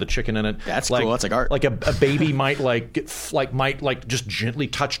jug with a chicken in it. That's cool. That's like art. Like a baby might might just gently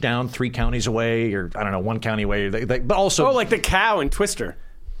touch down 3 counties away, or I don't know, 1 county away. But also like the cow in Twister.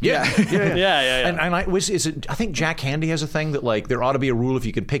 Yeah. Yeah. And I think Jack Handy has a thing that like there ought to be a rule, if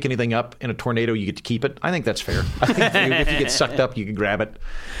you can pick anything up in a tornado, you get to keep it. I think that's fair. I think if you get sucked up, you can grab it.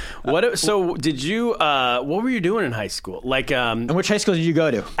 So did you? What were you doing in high school? Like, and which high school did you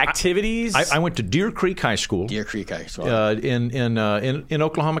go to? Activities. I went to Deer Creek High School. Deer Creek High School. In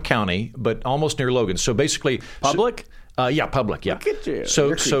Oklahoma County, but almost near Logan. So basically, public. Public. Yeah. Look at you.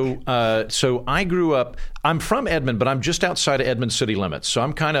 So I grew up. I'm from Edmond, but I'm just outside of Edmond city limits. So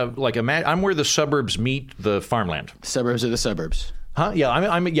I'm kind of like I'm where the suburbs meet the farmland. Suburbs are the suburbs. Huh?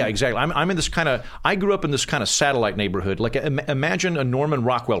 Yeah, exactly. I'm in this kind of. I grew up in this kind of satellite neighborhood. Like imagine a Norman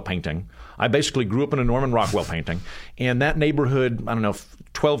Rockwell painting. I basically grew up in a Norman Rockwell painting, and that neighborhood, I don't know,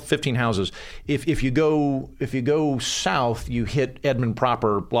 12, 15 houses. If you go south, you hit Edmond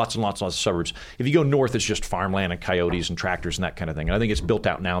proper, lots and lots of suburbs. If you go north, it's just farmland and coyotes and tractors and that kind of thing. And I think it's built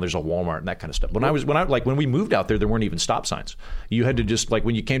out now. There's a Walmart and that kind of stuff. When we moved out there weren't even stop signs. You had to just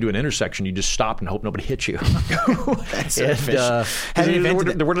when you came to an intersection, you just stopped and hope nobody hit you. That's there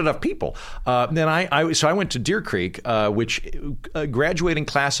weren't enough people. Then I went to Deer Creek, which graduating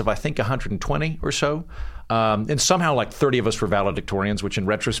class of I think 120 or so. And somehow like 30 of us were valedictorians, which in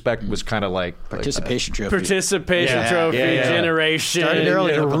retrospect was kind of like participation trophy. Participation trophy generation. Started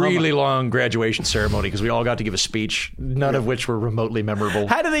early. A really long graduation ceremony because we all got to give a speech, none of which were remotely memorable.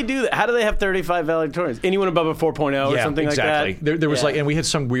 How do they do that? How do they have 35 valedictorians? Anyone above a 4.0 or something exactly. like that? There was and we had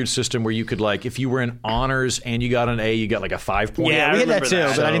some weird system where you could if you were in honors and you got an A, you got like a 5.0. Yeah, we had that too,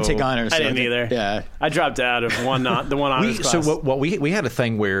 that. but I didn't take honors. I didn't either. Yeah, I dropped out of the one honors class. So we had a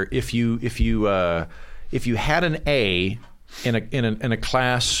thing where if you had an A in a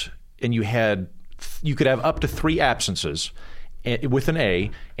class and you could have up to 3 absences with an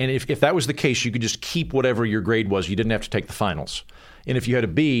A, and if that was the case, you could just keep whatever your grade was. You didn't have to take the finals. And if you had a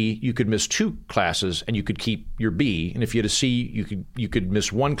B, you could miss 2 classes and you could keep your B. And if you had a C, you could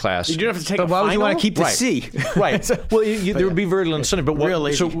miss 1 class. You didn't have to take but why would you want to keep the right. C? Right. Well, there would be very little incentive.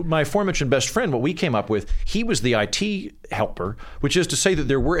 But so my aforementioned best friend, what we came up with, he was the IT helper, which is to say that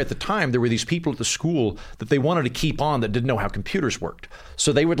there were these people at the school that they wanted to keep on that didn't know how computers worked.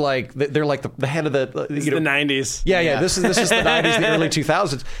 So they would they're like the head of the the 90s. Yeah. This is the 90s, the early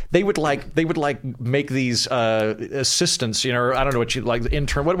 2000s. They would make these assistants, or I don't know what you like, the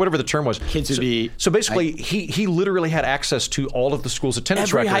intern, whatever the term was. Kids would be. So basically, he literally had access to all of the school's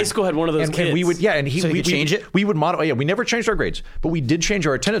attendance records. Every high school had one of those kids. And we would, we could change it. We would model. Yeah, we never changed our grades, but we did change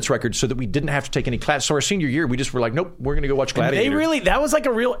our attendance records so that we didn't have to take any class. So our senior year, we just were like, nope, we're going to go watch Gladiator. That was like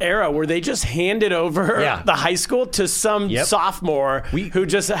a real era where they just handed over the high school to some sophomore who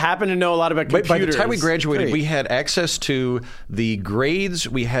just happened to know a lot about computers. By the time we graduated, we had access to the grades.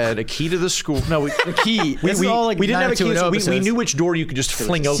 We had a key to the school. No, the key. We didn't have a key. We knew which door you could just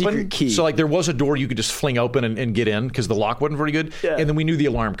fling open. Key. So there was a door you could just fling open and get in because the lock wasn't very good. Yeah. And then we knew the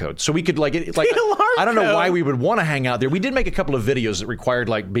alarm code, so we could I don't know why we would want to hang out there. We did make a couple of videos that required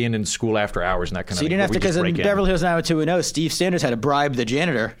being in school after hours and that kind of thing. So you didn't have to, because in Beverly Hills 90210, Steve Sanders had to bribe the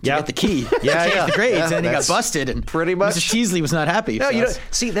janitor to get the key. The grades, and then he got busted. And pretty much, Mrs. Teasley was not happy. No,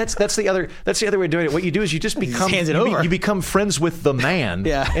 see, that's the other way of doing it. What you do is you just become you become friends with the man.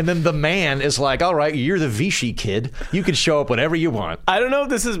 And then the man is like, all right, you're the Vichy kid. You can show up whenever you want. I don't know if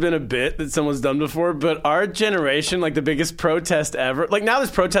this has been a bit that someone's done before, but our generation, like the biggest protest ever, like now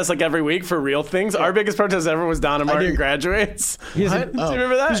there's protests like every week for real things. Our biggest protest ever was Donna Martin graduates. Do you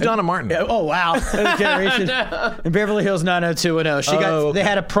remember that? Who's Donna Martin? Yeah, oh, wow. Generation. In Beverly Hills 90210. They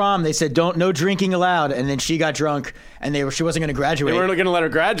had a prom. They said, no drinking allowed. And then she got drunk and she wasn't going to graduate. They weren't going to let her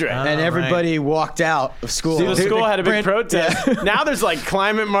graduate. And everybody walked out of school. See, the school had a big protest. Yeah. Now there's like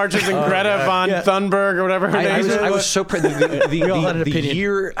climate marches and Greta von Thunberg or whatever her name is. I was so proud. The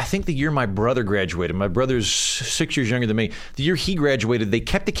year, I think the year my brother graduated, my brother's 6 years younger than me, the year he graduated, they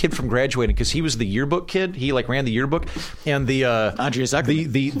kept the kid from graduating because he was the yearbook kid. He like ran the yearbook, and the Andrea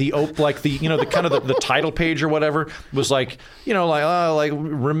Zuckerman. the kind of the title page or whatever was like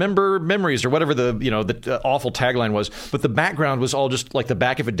remember memories or whatever the awful tagline was, but the background was all just like the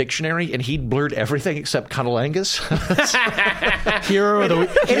back of a dictionary, and he'd blurred everything except cunnilingus. Hero. And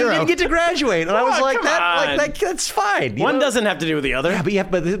he didn't get to graduate, and I was like, that's fine. One doesn't have to do with the other.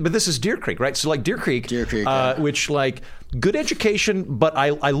 But this is Deer Creek, right? So like Deer Creek, which like good education, but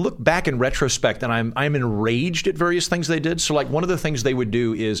I look back in retrospect and I'm enraged at various things they did. So like one of the things they would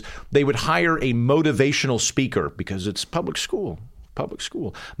do is they would hire a motivational speaker because it's public school.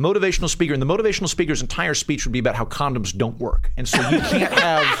 Motivational speaker, and the motivational speaker's entire speech would be about how condoms don't work, and so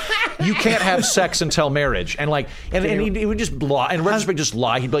you can't have sex until marriage, and he would just lie, and retrospect just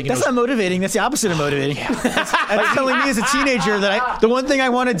lie. He'd be like, that's not motivating. That's the opposite of motivating. That's telling me as a teenager that the one thing I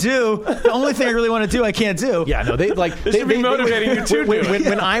want to do, the only thing I really want to do, I can't do. Yeah, no, they should be motivating you too.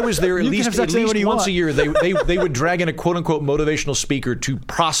 When I was there, at least once a year, they would drag in a quote unquote motivational speaker to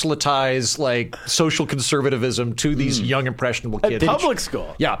proselytize like social conservatism to these young impressionable kids. Public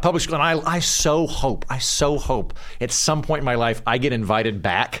school. Yeah, public school. And I so hope at some point in my life I get invited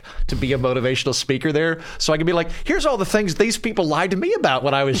back to be a motivational speaker there so I can be like, here's all the things these people lied to me about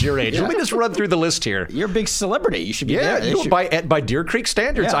when I was your age. Let me just run through the list here. You're a big celebrity. You should be there. By Deer Creek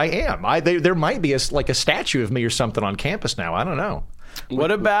standards, I am. There might be a statue of me or something on campus now. I don't know.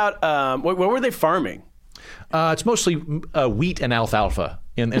 What about, what were they farming? It's mostly wheat and alfalfa.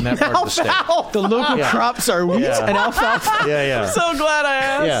 In that part of the state. The local crops are wheat and alfalfa. I'm so glad I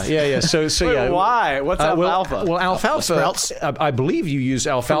asked. Yeah. So why? What's alfalfa? Well, alfalfa. Sprouts. I believe you use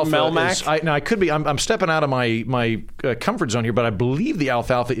alfalfa. Melmac? I could be. I'm stepping out of my comfort zone here, but I believe the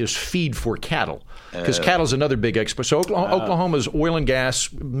alfalfa is feed for cattle because cattle is another big export. So Oklahoma's oil and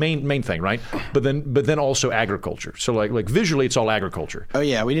gas main thing, right? But then also agriculture. So like visually, it's all agriculture. Oh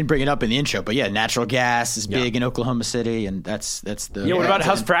yeah, we didn't bring it up in the intro, but yeah, natural gas is big in Oklahoma City, and that's the. Yeah, what about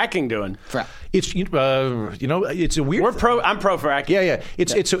how's fracking doing? It's it's a weird. I'm pro fracking. Yeah.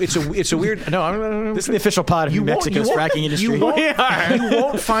 It's a weird. No, this is the official pod of New Mexico's fracking industry. You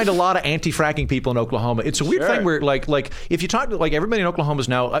won't find a lot of anti-fracking people in Oklahoma. It's a weird thing where like if you talk to like everybody in Oklahoma is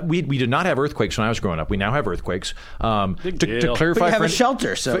now we did not have earthquakes when I was growing up. We now have earthquakes. To clarify, but you have a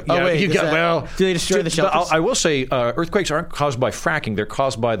shelter. So do they destroy the shelters? I will say earthquakes aren't caused by fracking. They're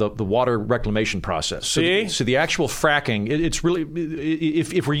caused by the water reclamation process. So the actual fracking, it's really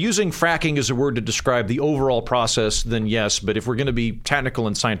if we're using fracking as a word to describe the overall process, then yes. But if we're going to be technical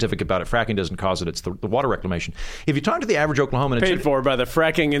and scientific about it, fracking doesn't cause it. It's the water reclamation. If you talk to the average Oklahoman, paid for by the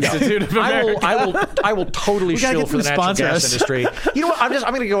Fracking Institute of America. I will totally shill for the natural gas industry. You know what? I'm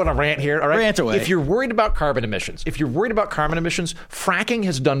going to go on a rant here. All right. Rant away. If you're worried about carbon emissions, fracking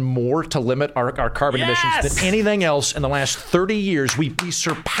has done more to limit our carbon emissions than anything else in the last 30 years. We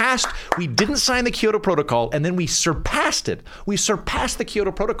surpassed. We didn't sign the Kyoto Protocol, and then we surpassed it. We surpassed the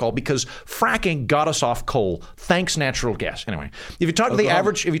Kyoto Protocol because fracking got us off coal. Thanks, natural gas. Anyway, if you talk to the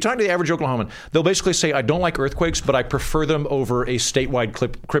average Oklahoman, they'll basically say, "I don't like earthquakes, but I prefer them over a statewide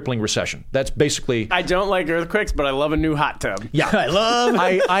crippling recession." That's basically. I don't like earthquakes, but I love a new hot tub. Yeah,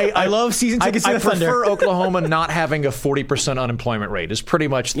 I love season tickets to the Thunder. I prefer Oklahoma not having a 40% unemployment rate. Is pretty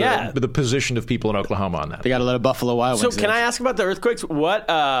much the position of people in Oklahoma on that. They got to let a Buffalo Wild Wings. So can I ask about the earthquakes? What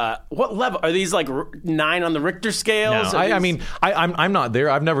level are these? Like 9 on the Richter scale? No, I'm not there.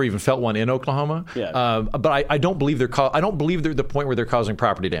 I've never even felt one in Oklahoma. Yeah. But I don't believe they're the point where they're causing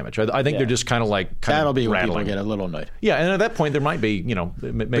property damage. I think they're just kind of like that'll be rattling. When people get a little annoyed. Yeah, and at that point there might be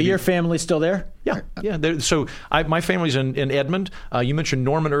maybe. But your family's still there? Yeah. So my family's in Edmond. You mentioned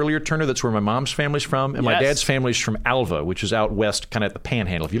Norman earlier, Turner. That's where my mom's family's from, and my dad's family's from Alva, which is out west, kind of at the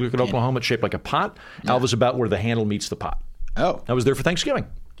Panhandle. If you look at Oklahoma, it's shaped like a pot. Alva's about where the handle meets the pot. Oh, I was there for Thanksgiving.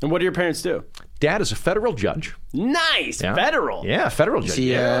 And what do your parents do? Dad is a federal judge. Nice. Yeah. Federal. Yeah, federal judge.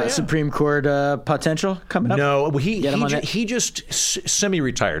 Is he Supreme Court potential coming up? No, he just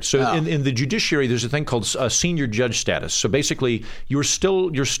semi-retired. So in the judiciary, there's a thing called senior judge status. So basically, you're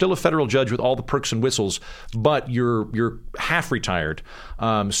still a federal judge with all the perks and whistles, but you're half retired.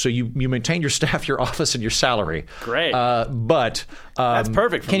 So you maintain your staff, your office, and your salary. Great. But that's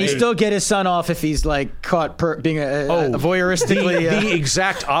perfect. Can he still get his son off if he's like caught being a voyeuristically? The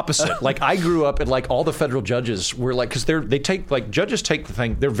exact opposite. Like I grew up. up and like all the federal judges were like, because judges take the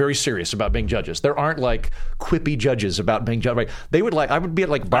thing, they're very serious about being judges. There aren't like quippy judges about being judges. Right? They would I would be at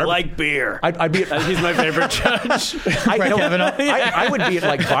like I like beer. I'd be at, he's my favorite judge. I would be at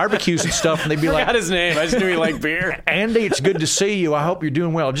like barbecues and stuff, and they'd be I like, forgot his name. I just knew he liked beer. Andy, it's good to see you. I hope you're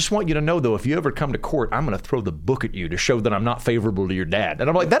doing well. I just want you to know, though, if you ever come to court, I'm going to throw the book at you to show that I'm not favorable to your dad. And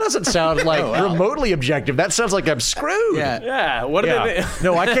I'm like, that doesn't sound like remotely objective. That sounds like I'm screwed. Yeah. What do they?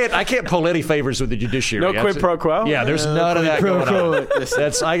 No, I can't pull any favors with the judiciary. No quid pro quo. Yeah, there's none of that going on.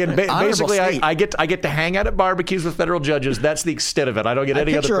 That's I get to hang out at barbecues with federal judges. That's the extent of it. I don't get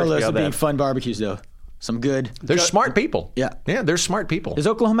any other. Picture a list of that. being fun barbecues though. Some good. They're smart people. Yeah, they're smart people. Does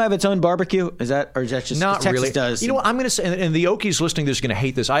Oklahoma have its own barbecue? Is that just not Texas really? Does. You know what I'm going to say, and the Okies listening to this are going to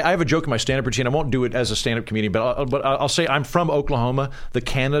hate this. I have a joke in my stand-up routine. I won't do it as a stand-up comedian, but I'll say I'm from Oklahoma, the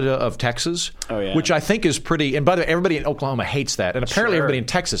Canada of Texas, which I think is pretty. And by the way, everybody in Oklahoma hates that, and apparently everybody in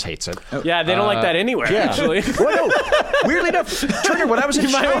Texas hates it. Yeah, they don't like that anywhere. Actually, well, no, weirdly enough, Turner, when I was in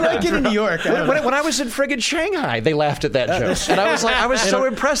Shanghai, in New York, when I was in friggin' Shanghai, they laughed at that joke, and I was so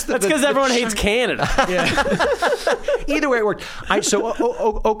impressed that's because everyone hates Canada. Either way, it worked.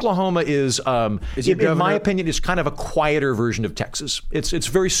 Oklahoma is, in my opinion, is kind of a quieter version of Texas. It's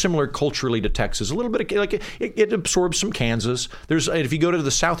very similar culturally to Texas. A little bit like it absorbs some Kansas. There's if you go to the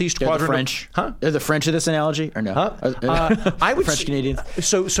southeast quadrant, the French, Are the French of this analogy or no? I would French Canadians.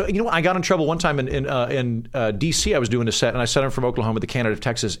 So you know, I got in trouble one time in D.C. I was doing a set, and I said I'm from Oklahoma, the Canada of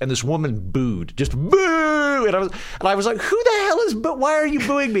Texas, and this woman booed, just boo, and I was like, who the hell is? Why are you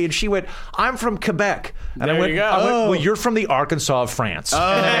booing me? And she went, I'm from Quebec, and I went, well, you're from the Arkansas of France.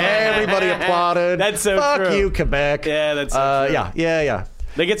 And everybody applauded. That's so Fuck true. you, Quebec. Yeah, that's so true. Yeah.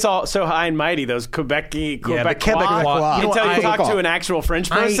 They get so high and mighty, those Quebec. Quebecois. Until you talk to an actual French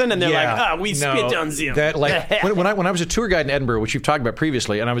person, and they're like, we spit on them. That, like, when I was a tour guide in Edinburgh, which you've talked about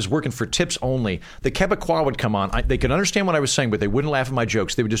previously, and I was working for tips only, the Quebecois would come on. They could understand what I was saying, but they wouldn't laugh at my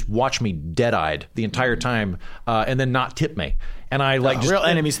jokes. They would just watch me dead-eyed the entire time and then not tip me. And I like real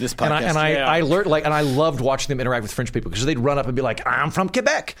enemies of this podcast. And I learned and I loved watching them interact with French people because they'd run up and be like, "I'm from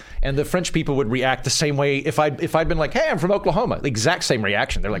Quebec," and the French people would react the same way if I'd been like, "Hey, I'm from Oklahoma." The exact same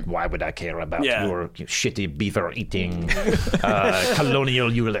reaction. They're like, "Why would I care about your shitty beaver eating colonial?"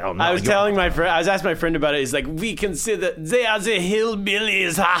 I was asking my friend about it. He's like, "We consider they are the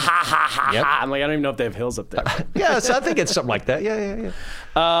hillbillies." Ha ha ha ha. Yep. I'm like, I don't even know if they have hills up there. So I think it's something like that. Yeah.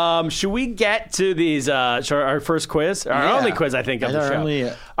 Should we get to these? Our first quiz, our only quiz, I think, of the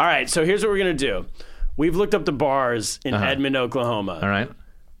show. All right, so here's what we're gonna do. We've looked up the bars in Edmond, Oklahoma. All right.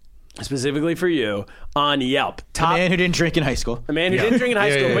 Specifically for you on Yelp. A man who didn't drink in high school. A man who didn't drink in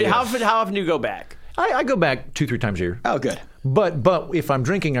high school. But how often do you go back? I go back 2-3 times a year. Oh, good. But if I'm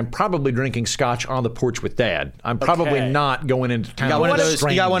drinking, I'm probably drinking scotch on the porch with Dad. I'm probably not going into town. You got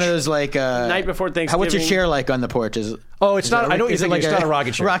one of those like night before Thanksgiving. What's your chair like on the porch? It's not. I don't even think it's not a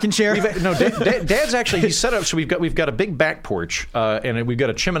rocking chair. Rocking chair? No, Dad's actually he's set up. So we've got a big back porch, and we've got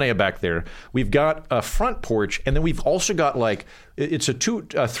a chimney back there. We've got a front porch, and then we've also got like it's a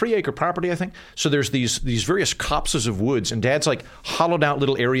 3-acre property, I think. So there's these various copses of woods, and Dad's like hollowed out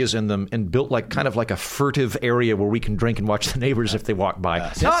little areas in them and built like kind of like a furtive area where we can drink and watch the neighbors if they walk by.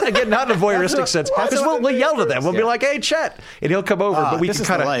 Not in a voyeuristic sense, because we'll yell at them. We'll be like, "Hey, Chet," and he'll come over. But we can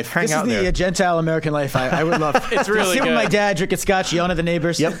kind of hang out there. This is the Gentile American life. I would love. It's really good. With my dad drinking scotch, yelling at the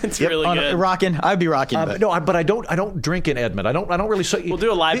neighbors. Yep, it's really good. Rocking. I'd be rocking. But I don't drink in Edmond. I don't really. We'll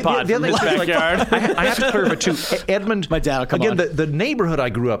do a live pod from his backyard. I have to clarify too. Edmond. My dad will come again. The neighborhood I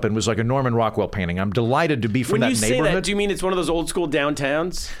grew up in was like a Norman Rockwell painting. I'm delighted to be from that neighborhood. When you say that, do you mean it's one of those old school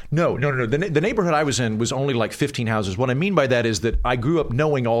downtowns? No. The neighborhood I was in was only like 15 houses. What I mean by that is that I grew up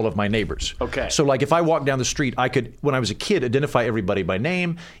knowing all of my neighbors. Okay. So like if I walked down the street, I could, when I was a kid, identify everybody by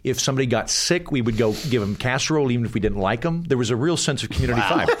name. If somebody got sick, we would go give them casserole, even if we didn't like them. There was a real sense of community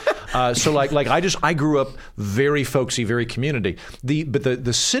vibe. So I grew up very folksy, very community. But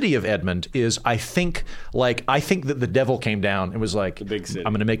the city of Edmond is, I think that the devil came down and was like, the big city.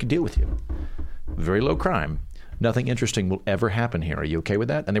 I'm going to make a deal with you. Very low crime. Nothing interesting will ever happen here. Are you okay with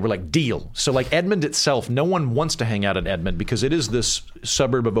that? And they were like, deal. So like Edmond itself, no one wants to hang out in Edmond because it is this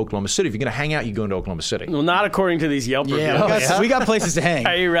suburb of Oklahoma City. If you're going to hang out, you go into Oklahoma City. Well, not according to these Yelp reviews. We got places to hang.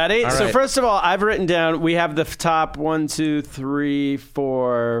 Are you ready? All so right. first of all, I've written down, we have the top 1, 2, 3,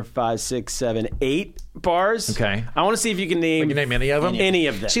 4, 5, 6, 7, 8 bars. Okay. I want to see if you can name... You can name any of them? Any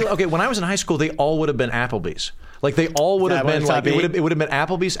of them. See, okay, when I was in high school, they all would have been Applebee's. Like they all would have been like it would have been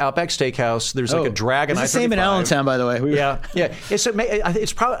Applebee's, Outback Steakhouse. There's like a Dragon. It's the same in Allentown, by the way. Yeah.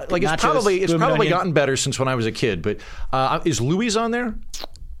 It's probably gotten better since when I was a kid. But is Louis on there?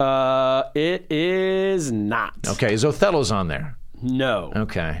 It is not. Okay. Is Othello's on there? No.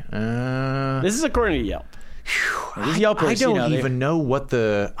 Okay. This is according to Yelp. These Yelpers, I don't you know, even know what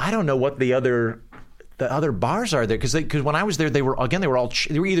the other bars are there because when I was there they were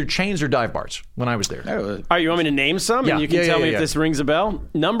either chains or dive bars when I was there. All right, you want me to name some and you can tell me if this rings a bell?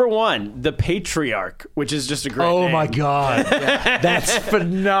 Number 1, the Patriarch, which is just a great name. My God, that's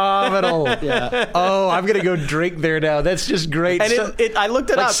phenomenal. Oh, I'm gonna go drink there now. That's just great. And I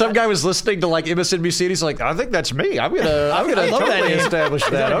looked it up. Some guy was listening to like MSNBC. And he's like, I think that's me. I'm gonna totally establish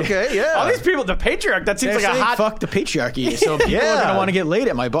that. Okay, yeah. All these people, the Patriarch, that seems like a hot. Fuck the patriarchy. So people are gonna want to get laid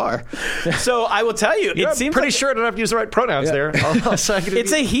at my bar. So I will tell you. It seems pretty sure I don't have to use the right pronouns there.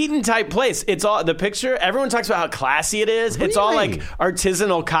 It's a Heaton type place. It's all the picture. Everyone talks about how classy it is. Really? It's all like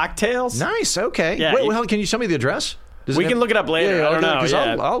artisanal cocktails. Nice. Okay. Yeah, Wait, can you tell me the address? We can look it up later. I don't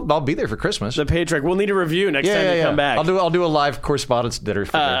know. I'll be there for Christmas. The Patriarch. We'll need a review next time you come back. I'll do a live correspondence dinner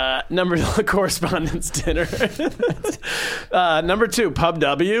for correspondence dinner. Number 2, Pub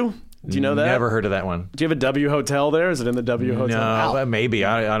W. Do you know that? Never heard of that one. Do you have a W Hotel there? Is it in the W Hotel? No, maybe.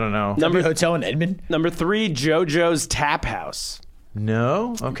 I don't know. W Hotel in Edmond? Number 3, JoJo's Tap House.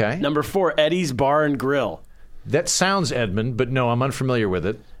 No? Okay. Number 4, Eddie's Bar and Grill. That sounds Edmond, but no, I'm unfamiliar with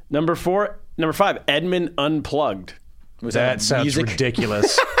it. Number 5, Edmond Unplugged. That sounds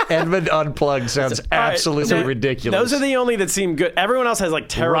ridiculous. Edmond Unplugged sounds absolutely ridiculous. Those are the only that seem good. Everyone else has like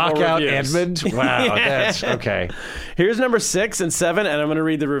terrible reviews. Rock out Edmond? Wow, that's okay. Here's number 6 and 7, and I'm going to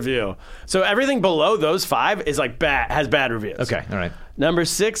read the review. So everything below those 5 is like has bad reviews. Okay, all right. Number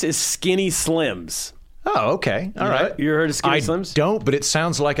 6 is Skinny Slims. Oh, okay. All right. You heard of Skinny Slims? I don't, but it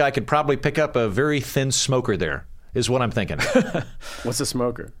sounds like I could probably pick up a very thin smoker there. Is what I'm thinking. What's a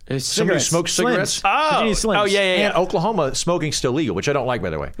smoker? Somebody who smokes cigarettes. Oh, yeah. And Oklahoma, smoking's still legal, which I don't like,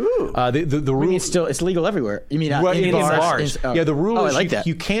 by the way. The rule it's legal everywhere. You mean in bars? Yeah, the rule is I like that.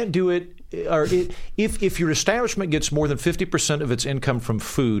 You can't do it. Or if your establishment gets more than 50% of its income from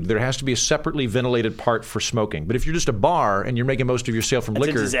food, there has to be a separately ventilated part for smoking. But if you're just a bar and you're making most of your sale from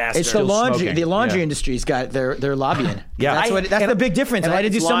liquor, it's the laundry. The laundry industry's got their lobbying. That's the big difference. I had to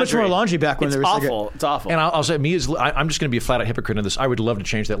do so much more laundry back when there was awful. It's awful. And I'll say, I'm just going to be a flat out hypocrite in this. I would love to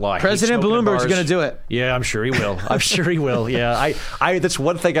change that law. President Bloomberg's going to do it. Yeah, I'm sure he will. Yeah, I that's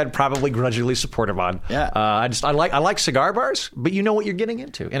one thing I'd probably grudgingly support him on. Yeah, I like cigar bars, but you know what you're getting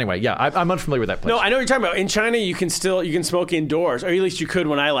into. Anyway, yeah, I'm unfamiliar with that place. No, I know what you're talking about. In China, you can smoke indoors, or at least you could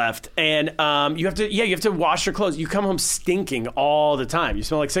when I left. And you have to wash your clothes. You come home stinking all the time. You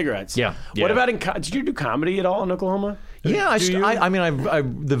smell like cigarettes. Yeah. What about did you do comedy at all in Oklahoma? Yeah,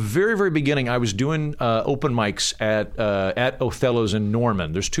 the very, very beginning, I was doing open mics at Othello's in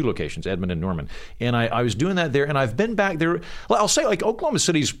Norman. There's 2 locations, Edmond and Norman. And I was doing that there, and I've been back there. Well, I'll say, like, Oklahoma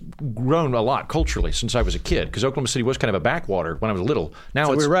City's grown a lot culturally since I was a kid, because Oklahoma City was kind of a backwater when I was little. Now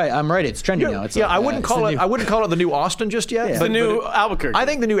we're right. I'm right. It's trending now. I wouldn't call it the new Austin just yet. Yeah. The new Albuquerque. I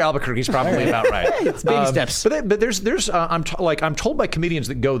think the new Albuquerque's probably about right. It's baby steps. But there's I'm told by comedians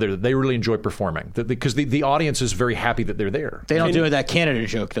that go there that they really enjoy performing, because the audience is very happy that they're there. They don't do that Canada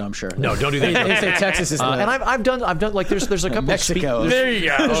joke, though, I'm sure. No, don't do that. They say Texas is and I've done like there's a couple Mexico. There you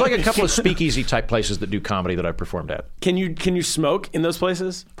go. There's like a couple of speakeasy type places that do comedy that I've performed at. Can you smoke in those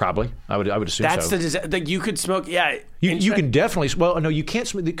places? Probably. I would assume that's so. That's you could smoke. Yeah. You can definitely. Well, no, you can't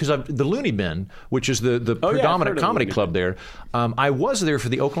smoke because the Looney Bin, which is the predominant comedy club there. I was there for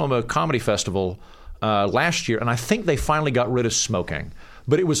the Oklahoma Comedy Festival last year, and I think they finally got rid of smoking.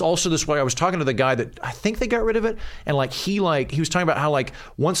 But it was also this way. I was talking to the guy that I think they got rid of it, and he was talking about how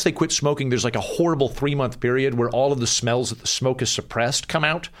once they quit smoking, there's a horrible 3-month period where all of the smells that the smoke is suppressed come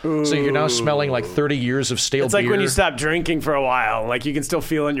out. Ooh. So you're now smelling 30 years of stale beer. It's like when you stop drinking for a while, you can still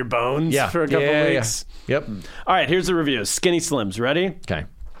feel in your bones for a couple weeks. Yeah. Yep. All right, here's the review. Skinny Slims, ready? Okay.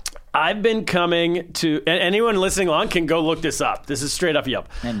 I've been coming to, and anyone listening along can go look this up. This is straight off Yelp.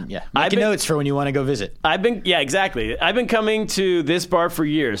 And make notes for when you want to go visit. Exactly. I've been coming to this bar for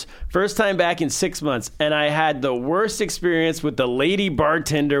years. First time back in 6 months, and I had the worst experience with the lady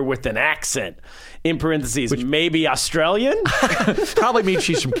bartender with an accent. In parentheses, maybe Australian? Probably means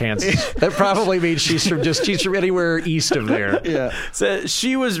she's from Kansas. That probably means she's from anywhere east of there. Yeah. So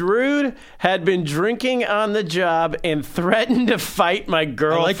she was rude, had been drinking on the job, and threatened to fight my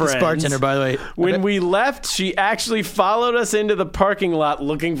girlfriend. I like this bartender, by the way. When we left, she actually followed us into the parking lot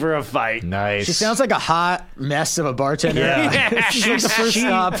looking for a fight. Nice. She sounds like a hot mess of a bartender. Yeah. She's like the first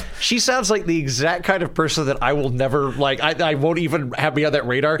stop. She sounds like the exact kind of person that I will never, I won't even have me on that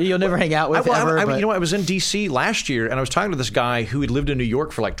radar. You'll never hang out with ever. I was in D.C. last year, and I was talking to this guy who had lived in New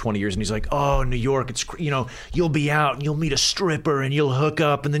York for 20 years, and he's like, oh, New York, it's, you'll be out, and you'll meet a stripper, and you'll hook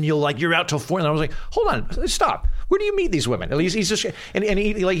up, and then you're out till 4. And I was like, hold on, stop. Where do you meet these women? And he's just and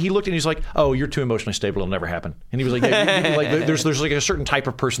he looked and he's like, oh, you're too emotionally stable. It'll never happen. And he was like, there's like a certain type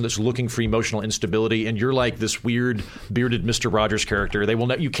of person that's looking for emotional instability, and you're like this weird bearded Mr. Rogers character.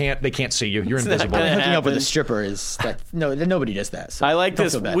 They can't see you. You're invisible. Hooking up with a stripper is nobody does that. So I like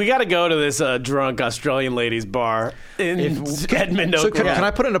this. We got to go to this drunk Australian ladies bar in Edmond, so Oklahoma. Can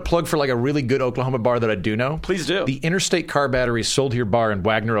I put in a plug for like a really good Oklahoma bar that I do know? Please do. The Interstate Car Batteries Sold Here Bar in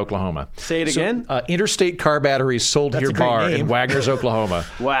Wagner, Oklahoma. Say it again. Interstate Car Batteries Sold Here Bar in Wagner's, Oklahoma.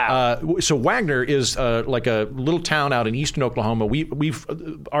 Wow. So Wagner is like a little town out in eastern Oklahoma.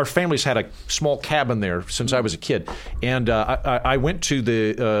 Our family's had a small cabin there since I was a kid, and I went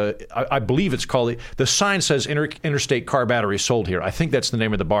to I believe it's called the sign says Interstate Car Batteries Sold Here. I think that's the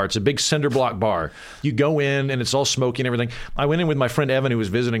name of the bar. It's a big cinder block bar. You go in and it's all smoky and everything. I went in with my friend Evan, who was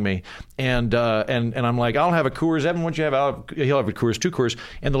visiting me, and I'm like, I'll have a Coors. Evan, what'd you have? He'll have a Coors, 2 Coors.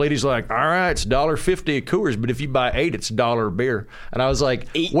 And the lady's like, all right, it's $1.50 a Coors, but if you buy 8, it's $1 a beer. And I was like,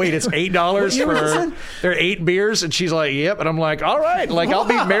 wait, it's $8 for there are 8 beers? And she's like, yep. And I'm like, all right, like I'll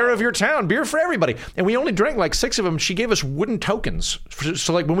be mayor of your town, beer for everybody. And we only drank like 6 of them. She gave us wooden tokens,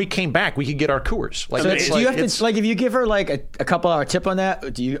 so like when we came back, we could get our Coors. Like, so do you have to like if you give her like a couple hour tip on that?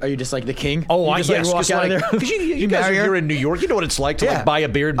 Are you just like the king? Oh, you just walk out of there? Because you guys, if you're in New York, you know what it's like to like buy a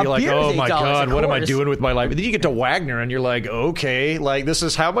beer and be like, oh my God, what am I doing with my life? And then you get to Wagner and you're like, okay, like this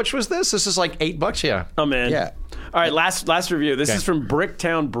is how much was this? This is like $8, yeah. Oh man, yeah. All right, last review. This is from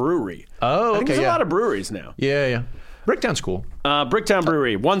Bricktown Brewery. Oh, okay. I think there's a lot of breweries now. Yeah. Bricktown's cool. Bricktown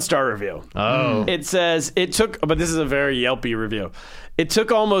Brewery, 1-star review. Oh. It says, but this is a very Yelpy review. It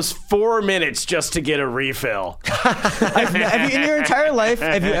took almost 4 minutes just to get a refill. have you, in your entire life,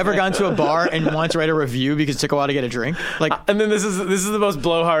 have you ever gone to a bar and wanted to write a review because it took a while to get a drink? Like, and then this is the most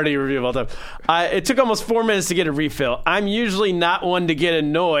blowhardy review of all time. It took almost 4 minutes to get a refill. I'm usually not one to get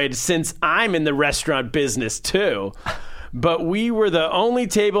annoyed since I'm in the restaurant business too. But we were the only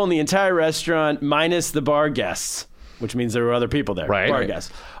table in the entire restaurant minus the bar guests, which means there were other people there. Right. Bar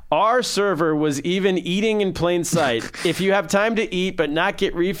guests. Our server was even eating in plain sight. If you have time to eat but not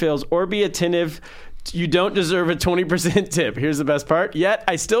get refills or be attentive, you don't deserve a 20% tip. Here's the best part. Yet,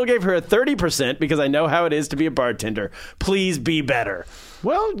 I still gave her a 30% because I know how it is to be a bartender. Please be better.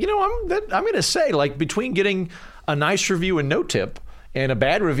 Well, I'm going to say, like, between getting a nice review and no tip and a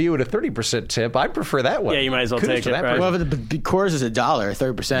bad review at a 30% tip, I prefer that one. Yeah, you might as well take it. Right? Well, the Coors is $1,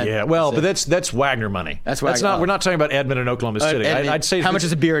 30%. Yeah, well, but that's Wagner money. That's Wagner. We're not talking about Edmond and Oklahoma City. I'd say how much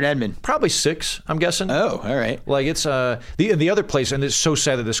is a beer in Edmond? Probably 6, I'm guessing. Oh, all right. Like it's the other place, and it's so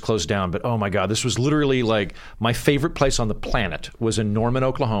sad that this closed down. But oh my God, this was literally like my favorite place on the planet was in Norman,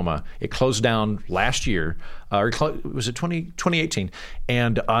 Oklahoma. It closed down last year. Or was it 2018?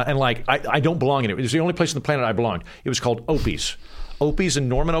 And like I don't belong in it. It was the only place on the planet I belonged. It was called Opie's. Opie's in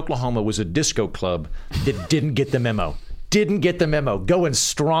Norman, Oklahoma was a disco club that didn't get the memo. Going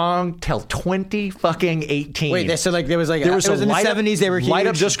strong till 2018. Wait, so like there was in the 70s they were huge. Light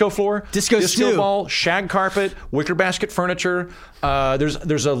up disco floor, disco ball, shag carpet, wicker basket furniture.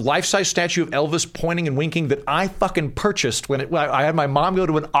 There's a life-size statue of Elvis pointing and winking that I fucking purchased when I had my mom go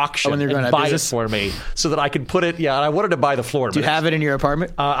to an auction and buy it for me so that I could put it. Yeah, and I wanted to buy the floor. Do you have it in your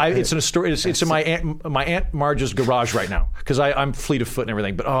apartment? It's in a store. It's in my aunt Marge's garage right now because I'm fleet of foot and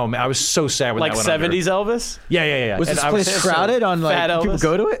everything. But oh man, I was so sad when like that went 70s under. Elvis. Yeah. Was this place crowded on like people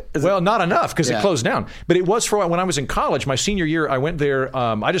go to it? Well, not enough because it closed down. But it was for when I was in college. My senior year, I went there.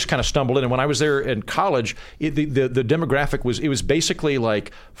 I just kind of stumbled in, and when I was there in college, the demographic was basically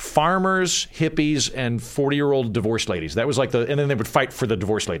like farmers, hippies, and 40-year-old divorced ladies. That was like and then they would fight for the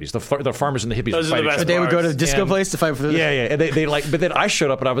divorced ladies. The farmers and the hippies. Those would are the fight best. They would go to the disco place to fight for the. Yeah. And they like, but then I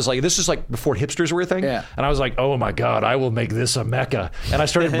showed up and I was like, this is like before hipsters were a thing. Yeah. And I was like, oh my God, I will make this a mecca. And I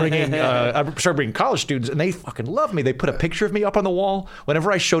started bringing college students, and they fucking loved me. They put a picture of me up on the wall.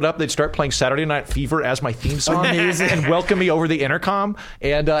 Whenever I showed up, they'd start playing Saturday Night Fever as my theme song and welcome me over the intercom.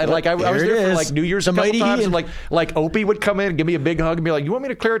 And like I was there for like New Year's a couple times, and like Opie would come in and give me a big hug and be like, you want me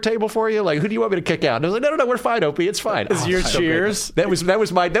to clear a table for you? Like, who do you want me to kick out? And I was like, no, we're fine, Opie, it's fine. Is your Cheers? That was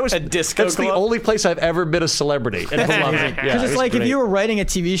a disco That's club? the only place I've ever been a celebrity. Because it's like if you were writing a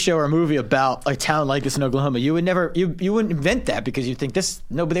TV show or a movie about a town like this in Oklahoma, you would never you wouldn't invent that because you think this.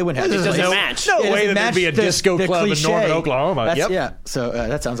 No, but they wouldn't have. It doesn't match. No way that there'd be a disco club in Norman, Oklahoma. Yeah. So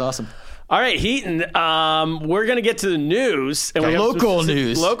that sounds awesome. All right, Heaton, we're going to get to the news. And The we have local some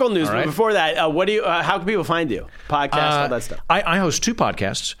news. Local news. All right. But before that, what do you? How can people find you? Podcast, all that stuff. I host two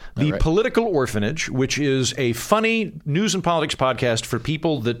podcasts. The Political Orphanage, which is a funny news and politics podcast for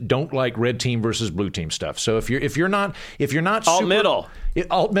people that don't like red team versus blue team stuff. So if you're not Alt middle.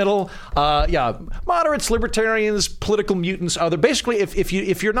 Alt middle, moderates, libertarians, political mutants, other. Basically,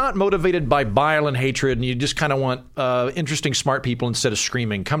 if you're not motivated by bile and hatred, and you just kind of want interesting, smart people instead of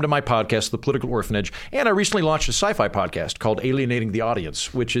screaming, come to my podcast, The Political Orphanage. And I recently launched a sci-fi podcast called Alienating the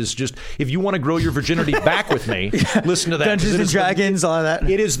Audience, which is just if you want to grow your virginity back with me, listen to that. Dungeons and Dragons, all of that.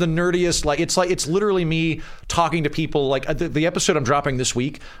 It is the nerdiest. It's literally me talking to people. Like the episode I'm dropping this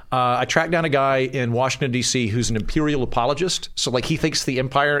week, I tracked down a guy in Washington D.C. who's an imperial apologist. So he thinks the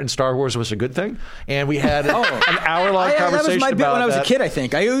Empire in Star Wars was a good thing, and we had an hour-long conversation. That was my bit about when I was a that. kid. I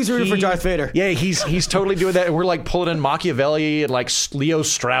think I always rooted for Darth Vader. Yeah, he's totally doing that, and we're pulling in Machiavelli and Leo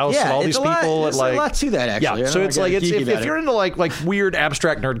Strauss and all these people. There's a lot to that, actually. Yeah, so it's if you're into weird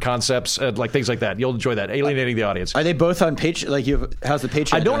abstract nerd concepts and things like that, you'll enjoy that. Alienating the Audience. Are they both on Patreon? How's the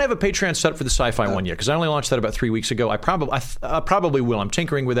Patreon? I don't have a Patreon set up for the sci-fi one yet because I only launched that about 3 weeks ago. I probably will. I'm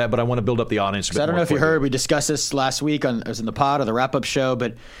tinkering with that, but I want to build up the audience a bit I don't more know if you quickly. heard, we discussed this last week it was in the pod or the wrap-up show,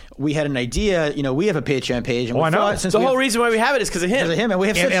 but we had an idea. We have a Patreon page. And I know. The whole reason why we have it is because of him. and we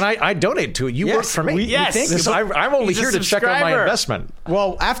have And I donate to it. You work for me. Yes. I'm only He's a here to check on my subscriber. investment.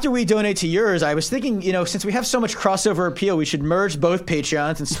 Well, after we donate to yours, I was thinking, since we have so much crossover appeal, we should merge both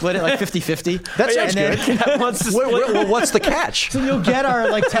Patreons and split it 50-50. That sounds good. That wants to split. Well, what's the catch? So you'll get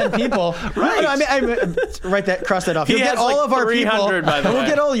our 10 people. Right. Cross that off. You'll get has, all of our 300, people. by the and way. we'll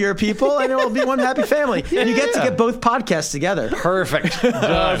get all your people, and it will be one happy family. And you get to get both podcasts together. Perfect.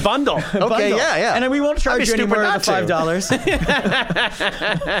 Bundle. Okay, yeah. And then we won't charge you any stupid more than not the to.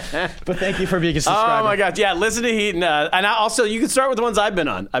 $5. But thank you for being a subscriber. Oh my God! Yeah, listen to Heaton, and also you can start with the ones I've been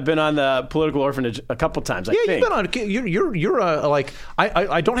on. I've been on the Political Orphanage a couple times. I think. You've been on. You're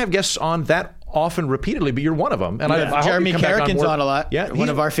I don't have guests on that often repeatedly, but you're one of them. And I hope Jeremy you come back Carrigan's more. on a lot. Yeah, One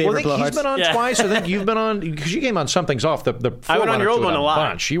of our favorite He's blowhards. been on Yeah. twice. I think you've been on because you came on Something's Off. The I went on your old forerunner to one it a lot.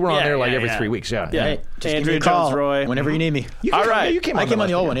 bunch. You were on Yeah, there yeah, every yeah. 3 weeks. Yeah. Yeah. Hey, just Andrew give me a call Jones-Roy. whenever you need me. All right. You came I on came on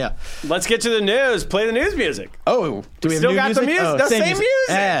the old last one, yeah. Let's get to the news. Play the news music. Oh, do we have still new got the music? music. The same music.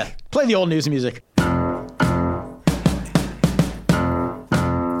 Yeah, play the old news music.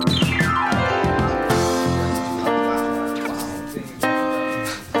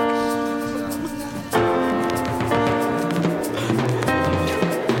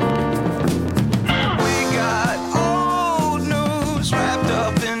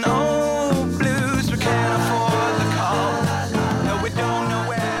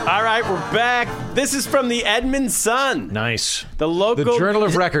 All right, we're back. This is from the Edmond Sun. Nice. The local The Journal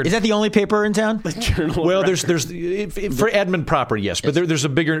of Record. Is that the only paper in town? Journal of Well, Record. there's for Edmond proper, yes, but there's a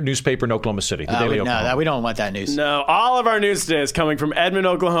bigger newspaper in Oklahoma City, the Daily Oklahoma. No, we don't want that news. No, all of our news today is coming from Edmond,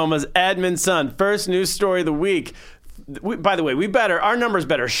 Oklahoma's Edmond Sun. First news story of the week. By the way, our numbers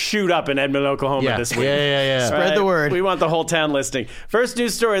better shoot up in Edmond, Oklahoma this week. Yeah. Spread the word. We want the whole town listening. First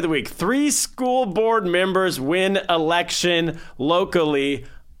news story of the week. 3 school board members win election locally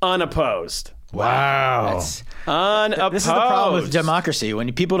unopposed. Wow. Unopposed. This is the problem with democracy.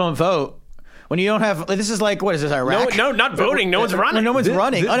 When people don't vote, when you don't have, this is like, what is this, Iraq? No, not voting. No one's running. When no one's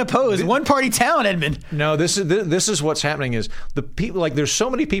running, unopposed, one-party town, Edmund. No, this is what's happening is the people there's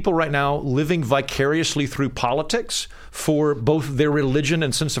so many people right now living vicariously through politics for both their religion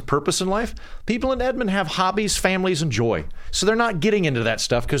and sense of purpose in life. People in Edmond have hobbies, families, and joy. So they're not getting into that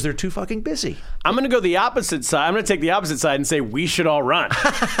stuff because they're too fucking busy. I'm going to go the opposite side. I'm going to take the opposite side and say we should all run.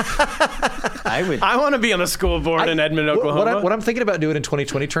 I want to be on the school board in Edmond, Oklahoma. What I'm thinking about doing in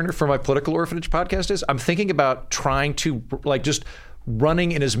 2020, Turner, for my Political Orphanage podcast is I'm thinking about trying to just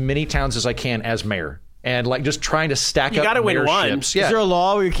running in as many towns as I can as mayor. And just trying to stack You up gotta win one. mayorships. Yeah. Is there a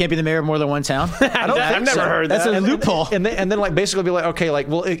law where you can't be the mayor of more than one town? I've never heard that. That's a loophole. And then basically be like, okay,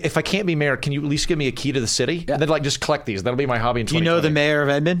 well, if I can't be mayor, can you at least give me a key to the city? And then just collect these. That'll be my hobby in Do you 2020. know the mayor of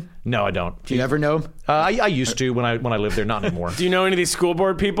Edmond? No, I don't. Do you ever know him? I used to when I lived there, not anymore. Do you know any of these school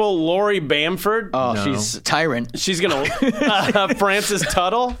board people? Lori Bamford. Oh, she's a tyrant. She's going to... Frances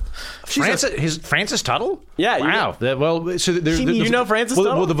Tuttle. Francis Tuttle? Yeah. Wow. So there's You know Francis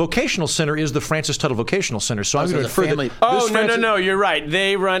Tuttle? Well, the vocational center is the Francis Tuttle Vocational Center. So I'm so going to the refer family- that. Oh, this no. You're right.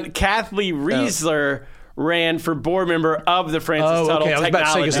 They run... Kathleen Riesler ran for board member of the Francis Tuttle okay. I was about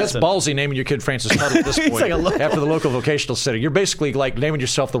to say, because that's Technology ballsy naming your kid Francis Tuttle at this point. like a local- After the local vocational center. You're basically naming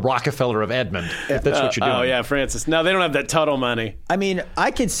yourself the Rockefeller of Edmond, if that's what you're doing. Oh, yeah, Francis. No, they don't have that Tuttle money. I mean,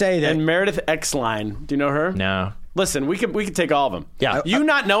 I could say that. And Meredith Exline. Do you know her? No. Listen, we could take all of them. Yeah. You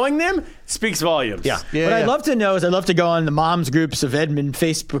not knowing them speaks volumes. Yeah. What I'd love to know is I'd love to go on the moms groups of Edmond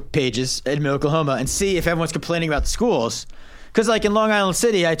Facebook pages, Edmond, Oklahoma, and see if everyone's complaining about the schools. Because like in Long Island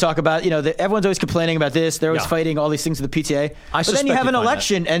City, I talk about, everyone's always complaining about this. They're always fighting all these things with the PTA. But then you have an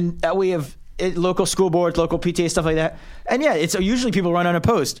election and we have local school boards, local PTA, stuff like that. And yeah, it's usually people run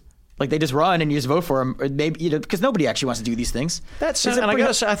unopposed. Like they just run and you just vote for them, or maybe because nobody actually wants to do these things. That's and I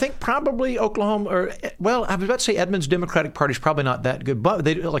gotta say, I think probably Oklahoma, I was about to say Edmond's Democratic Party is probably not that good, but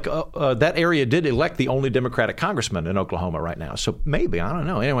they that area did elect the only Democratic congressman in Oklahoma right now. So maybe I don't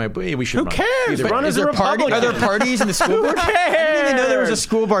know. Anyway, we should. Who cares? Run as a Republican. Are there parties in the school board? Who cares? I didn't even know there was a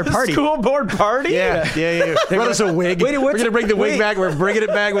school board party. School board party? Yeah. They run us a wig. We're going to bring the wig back. We're bringing it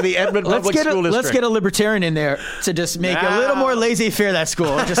back with the Edmond Public School District. Let's get a libertarian in there to just make a little more laissez-faire that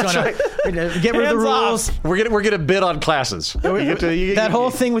school. Just want to get rid of the rules. Off. We're gonna bid on classes. That whole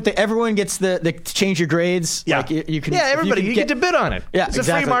thing with everyone gets the change your grades. Yeah, like you can. Yeah, everybody you get to bid on it. Yeah, it's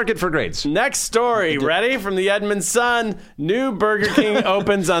exactly. a free market for grades. Next story. Ready from the Edmond Sun? New Burger King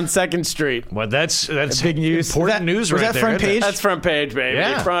opens on 2nd Street. Well, that's big news. Important news was right that front there. page? That's front page, baby.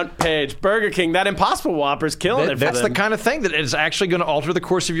 Yeah. Front page. Burger King. That Impossible Whopper's killing it. That's the kind of thing that is actually going to alter the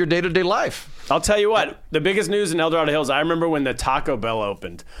course of your day-to-day life. I'll tell you what. The biggest news in El Dorado Hills. I remember when the Taco Bell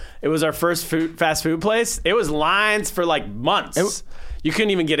opened. It was our first fast food place. It was lines for like months. You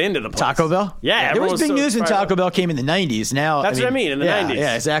couldn't even get into the place. Taco Bell? Yeah. There was big news when Taco Bell came in the 90s. Now, That's what I mean, in the 90s.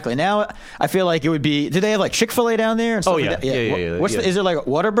 Yeah, exactly. Now, I feel like it would be... Do they have like Chick-fil-A down there? And stuff yeah. Like that? Yeah. Is there like a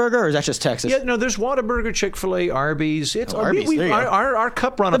Whataburger or is that just Texas? Yeah, no, there's Whataburger, Chick-fil-A, Arby's. Arby's. There you go. Our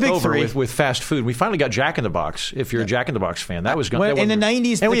cup run up big over three. with fast food. We finally got Jack in the Box. If you're a Jack in the Box fan, that was good. In the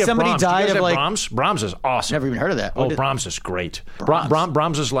 90s, and we have somebody Brahms. Do you died guys of have like... Brahms? Brahms is awesome. Never even heard of that. Brahms is great.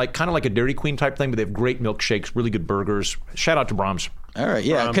 Brahms is like kind of like a Dairy Queen type thing, but they have great milkshakes, really good burgers. Shout out to Brahms. All right,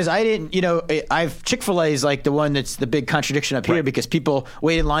 yeah, because I didn't, Chick-fil-A is like the one that's the big contradiction up here because people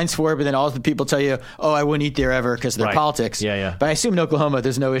wait in lines for it, but then all the people tell you, oh, I wouldn't eat there ever because of their politics. Yeah. But I assume in Oklahoma,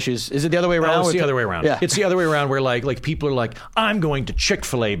 there's no issues. Is it the other way around? No, it's the other way around. Yeah. It's the other way around where like people are like, I'm going to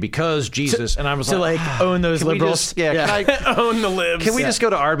Chick-fil-A because Jesus. And I was own those liberals. Can I own the libs. Can we just go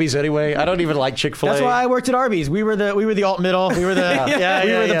to Arby's anyway? I don't even like Chick-fil-A. That's why I worked at Arby's. We were the alt middle. We were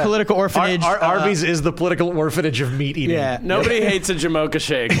the political orphanage. Arby's is the political orphanage of meat eating. Yeah. Nobody hates a Jamocha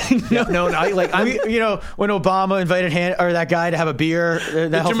shake. No, when Obama invited that guy to have a beer,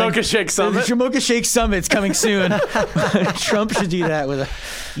 the Jamocha Shake Summit. The Jamocha Shake Summit's coming soon. Trump should do that with a.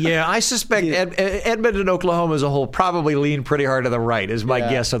 Yeah, I suspect Edmond and Oklahoma as a whole probably lean pretty hard to the right, is my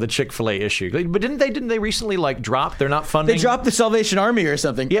guess of the Chick-fil-A issue. But didn't they recently drop? They're not funding. They dropped the Salvation Army or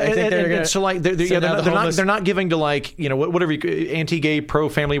something. Yeah, I think they're not giving to whatever anti-gay,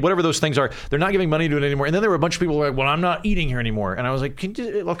 pro-family, whatever those things are. They're not giving money to it anymore. And then there were a bunch of people who were like, well, I'm not eating here anymore. And I was like,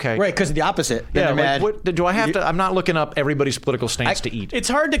 okay. Right, because of the opposite. Yeah, what do I have to? I'm not looking up everybody's political stance to eat. It's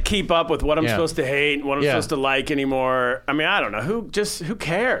hard to keep up with what I'm supposed to hate and what I'm supposed to like anymore. I mean, I don't know. Who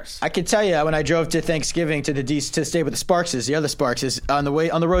cares? I can tell you when I drove to Thanksgiving to stay with the Sparkses, the other Sparkses, on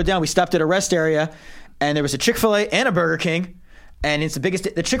the road down, we stopped at a rest area, and there was a Chick-fil-A and a Burger King. And it's the biggest.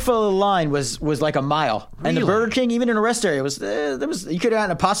 The Chick-fil-A line was like a mile, and the Burger King, even in a rest area, you could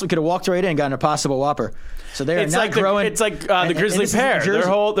have walked right in and gotten a Impossible Whopper. So they're not growing. It's like the Grizzly Pear. Their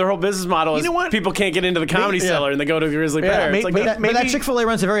whole business model is people can't get into the Comedy Cellar and they go to the Grizzly Pear. But that Chick-fil-A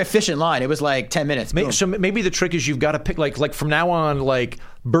runs a very efficient line. It was like 10 minutes. So maybe the trick is you've got to pick like from now on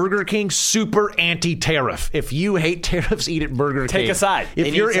Burger King super anti-tariff. If you hate tariffs, eat at Burger King. Take a side.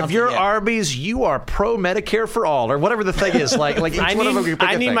 If you're Arby's, you are pro Medicare for all or whatever the thing is.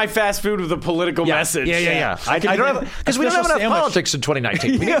 I need my fast food with a political message. Yeah. I don't have because we don't have enough politics in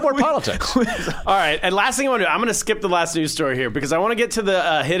 2019. We need more politics. All right, and last thing I want to do, I'm going to skip the last news story here because I want to get to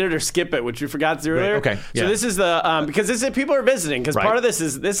the hit it or skip it, which we forgot to do earlier. Right, okay. So this is the because people are visiting because part of this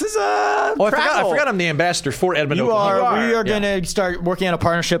is I forgot I'm the ambassador for Edmond, Oklahoma. We are going to start working on a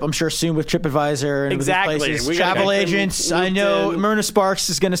partnership, I'm sure, soon with TripAdvisor and exactly. with these places. Travel agents. I know Myrna Sparks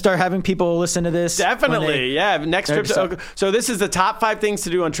is going to start having people listen to this. Definitely, next trip to Oklahoma. So this is the top 5 things to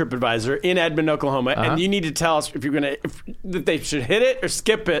do on TripAdvisor in Edmond, Oklahoma, and you need to tell us if that they should hit it or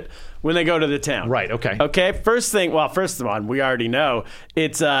skip it when they go to the town. Right. Okay. Okay. First one, we already know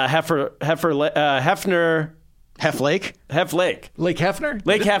it's Hefner. Hef Lake? Hef Lake. Lake Hefner?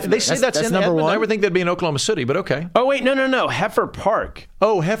 Lake Hefner. They say that's in number Edmond. one. I would think that'd be in Oklahoma City, but okay. Oh, wait, no. Heifer Park.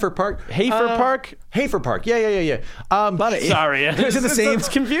 Oh, Heifer Park. Park? Hafer Park. Yeah. Sorry. Is it the same? It's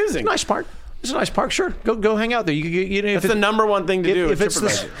confusing. Nice park. It's a nice park. Sure, go hang out there. You know, if That's the number one thing to do. If it's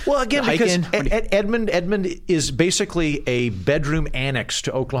well, again, because Edmond is basically a bedroom annex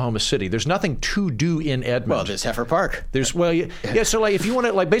to Oklahoma City. There's nothing to do in Edmond. Well, there's Heifer Park. Yeah. So like, if you want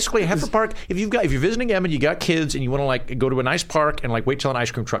to basically Heifer Park, if you're visiting Edmond, you got kids, and you want to go to a nice park and wait till an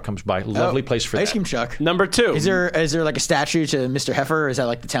ice cream truck comes by. Lovely place for ice that. cream truck. Number 2. Is there like a statue to Mr. Heifer? Or is that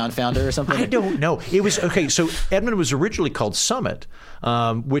like the town founder or something? I don't know. It was okay. So Edmond was originally called Summit,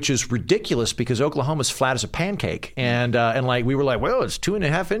 which is ridiculous because Oklahoma's flat as a pancake, and we were like, well, it's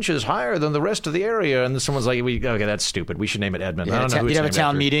 2.5 inches higher than the rest of the area, and someone's like, okay, that's stupid. We should name it Edmond. I don't know who it's You'd have a named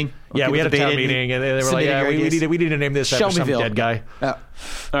town after. meeting. Yeah, we had a town meeting, and they were like, yeah, we need to name this after some dead guy.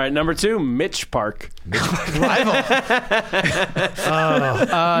 All right, number 2, Mitch Park. Rival.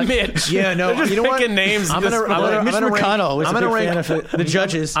 Mitch. Yeah, no. They're just you know what? picking names. Mitch McConnell was a big fan of the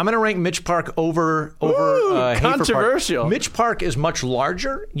judges. I'm going to rank Mitch Park over Hafer controversial. Park. Mitch Park is much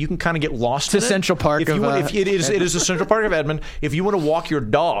larger. You can kind of get lost in it. Central Park. It is the Central Park of Edmond. If you want to walk your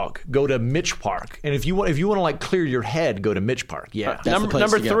dog, go to Mitch Park. And if you want to clear your head, go to Mitch Park. Yeah.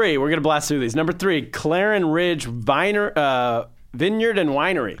 Number 3, we're gonna blast through these. Number 3, Claren Ridge Vineyard and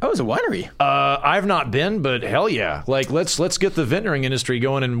Winery. Oh, it's a winery. I've not been, but hell yeah! Let's get the vintnering industry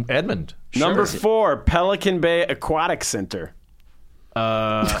going in Edmond. Number 4, Pelican Bay Aquatic Center.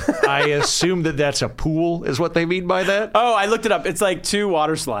 I assume that's a pool, is what they mean by that. Oh, I looked it up. It's like 2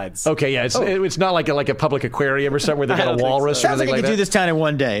 water slides. Okay, yeah, it's not like a public aquarium or something where they got a walrus or Sounds anything like you that. could do this town in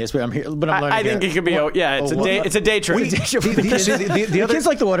one day. Is what I'm here. But I'm learning. I think it could be. It's a day trip. The kids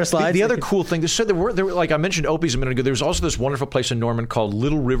like the water slides. The other cool thing, there were like I mentioned Opie's a minute ago. There was also this wonderful place in Norman called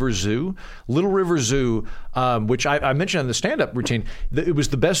Little River Zoo. Little River Zoo, which I mentioned in the stand-up routine. It was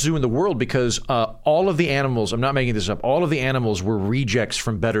the best zoo in the world because all of the animals. I'm not making this up. All of the animals were rejects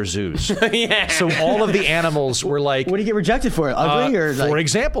from better zoos. Yeah. So all of the animals were like. What do you get rejected for? Ugly or for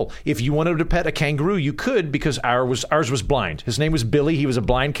example, if you wanted to pet a kangaroo, you could because ours was blind. His name was Billy. He was a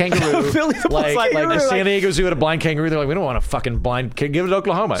blind kangaroo. Billy the blind kangaroo. Like the San Diego Zoo had a blind kangaroo. They're like, we don't want a fucking blind. Give it to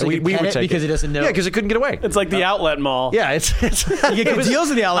Oklahoma. So we would take because it he doesn't know. Yeah, because it couldn't get away. It's like the outlet mall. Yeah, it's you get good deals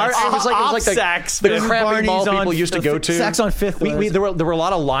in the outlets. It was like the crappy mall people used to go to. Saks on Fifth. There were a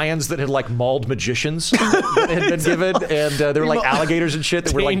lot of lions that had mauled magicians that had been given, and there were alligators and shit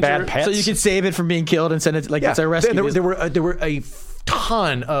that were bad pets. So you could save it from being killed and send it it's a rescue. There were a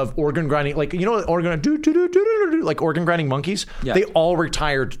ton of organ grinding, organ grinding monkeys. Yeah. They all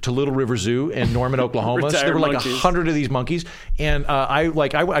retired to Little River Zoo in Norman, Oklahoma. So there were 100 of these monkeys, and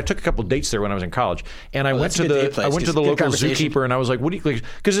I took a couple dates there when I was in college, and I went to the local zookeeper, and I was like, "What do you?"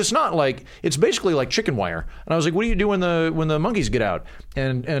 Because it's not it's basically like chicken wire, and I was like, "What do you do when the monkeys get out?"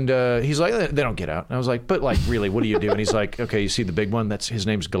 And he's like, "They don't get out." And I was like, "But really, what do you do?" And he's like, "Okay, you see the big one? His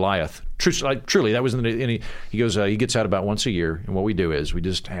name's Goliath." Truly, that was he goes, he gets out about once a year, and what we do is we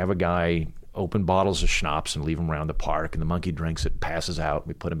just have a guy open bottles of schnapps and leave them around the park, and the monkey drinks it, passes out,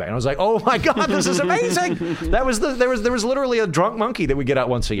 we put him back. And I was like, oh my God, this is amazing. There was literally a drunk monkey that we get out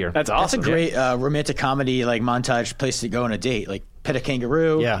once a year. That's awesome. That's a great romantic comedy montage place to go on a date. Pet a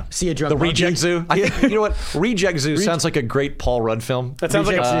kangaroo. Yeah. See a drunk The monkey. Reject Zoo. I think, you know what? Reject Zoo sounds like a great Paul Rudd film. That sounds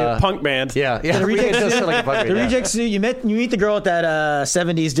like a punk band. Yeah. The Reject does Zoo. sound like a punk band, The Reject Zoo. You meet the girl at that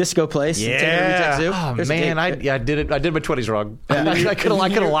 70s disco place. Yeah. Zoo. Oh man, I did it. I did my 20s wrong. I could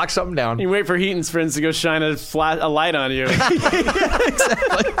have locked something down. You wait for Heaton's friends to go shine a light on you.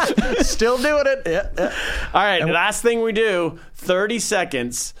 Exactly. Still doing it. Yeah. All right. Last thing we do. 30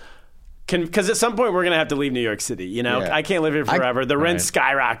 seconds. Because at some point we're going to have to leave New York City. Yeah. I can't live here forever. The rent's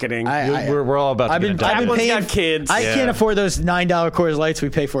skyrocketing. We're all about to I've been paying kids. I can't afford those $9 Coors Lights we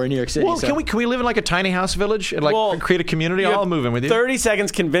pay for in New York City. Well, can we live in a tiny house village and create a community? I'll move in with you. 30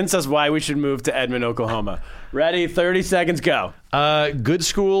 seconds. Convince us why we should move to Edmond, Oklahoma. Ready? 30 seconds. Go. Good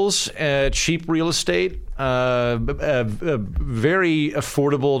schools, cheap real estate, very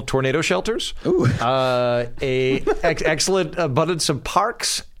affordable tornado shelters, excellent abundance of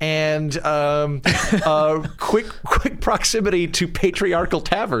parks, and quick proximity to patriarchal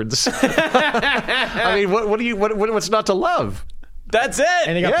taverns. I mean, what's not to love? That's it.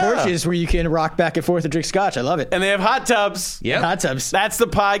 And they got porches where you can rock back and forth and drink scotch. I love it. And they have hot tubs. Yeah, hot tubs. That's the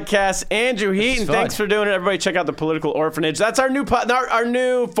podcast. Andrew Heaton, thanks for doing it. Everybody, check out the Political Orphanage. That's our new our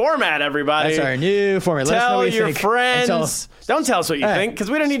new format. Everybody, that's our new format. Let us know what you think. Friends. Don't tell us what you think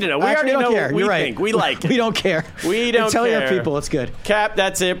because we don't need to know. We already know what we think. We like it. We don't care. We don't tell care. Your people. It's good. Cap,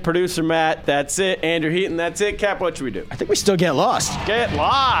 that's it. Producer Matt, that's it. Andrew Heaton, that's it. Cap, what should we do? I think we still get lost. Get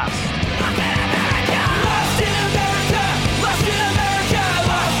lost.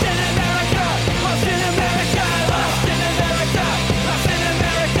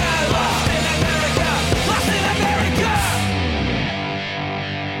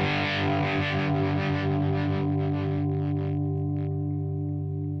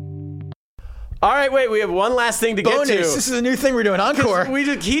 All right, wait. We have one last thing to get to. This is a new thing we're doing. Encore.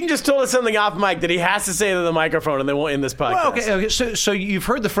 Keaton just told us something off mic that he has to say to the microphone, and then we'll end this podcast. Well, okay. So you've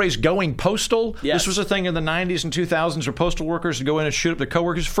heard the phrase "going postal." Yes. This was a thing in the 90s and 2000s where postal workers would go in and shoot up their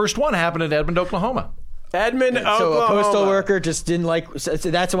coworkers. First one happened in Edmond, Oklahoma. Edmond, Oklahoma. So a postal worker just didn't like. So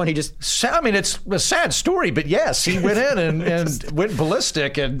that's the one he just. I mean, it's a sad story, but yes, he went in and went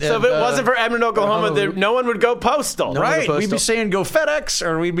ballistic. So if it wasn't for Edmond, Oklahoma, no one would go postal. Right? We'd be saying go FedEx,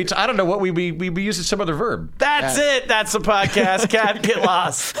 or we'd be. I don't know what we'd be using some other verb. That's it. That's the podcast. Cat, get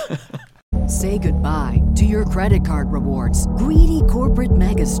lost. Say goodbye to your credit card rewards. Greedy corporate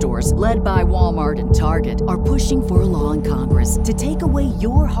mega stores, led by Walmart and Target, are pushing for a law in Congress to take away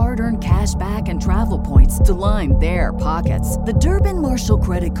your hard-earned cash back and travel points to line their pockets. The Durbin-Marshall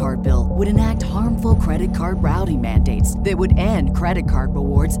credit card bill would enact harmful credit card routing mandates that would end credit card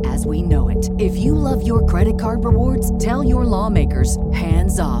rewards as we know it. If you love your credit card rewards, tell your lawmakers,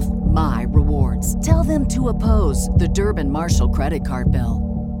 hands off my rewards. Tell them to oppose the Durbin-Marshall credit card bill.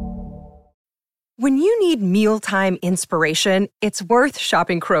 When you need mealtime inspiration, it's worth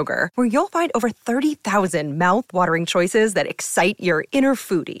shopping Kroger, where you'll find over 30,000 mouth-watering choices that excite your inner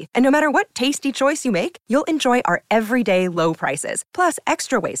foodie. And no matter what tasty choice you make, you'll enjoy our everyday low prices, plus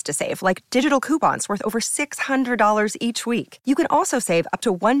extra ways to save, like digital coupons worth over $600 each week. You can also save up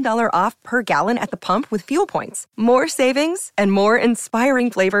to $1 off per gallon at the pump with fuel points. More savings and more inspiring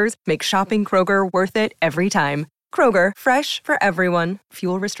flavors make shopping Kroger worth it every time. Kroger, fresh for everyone.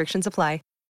 Fuel restrictions apply.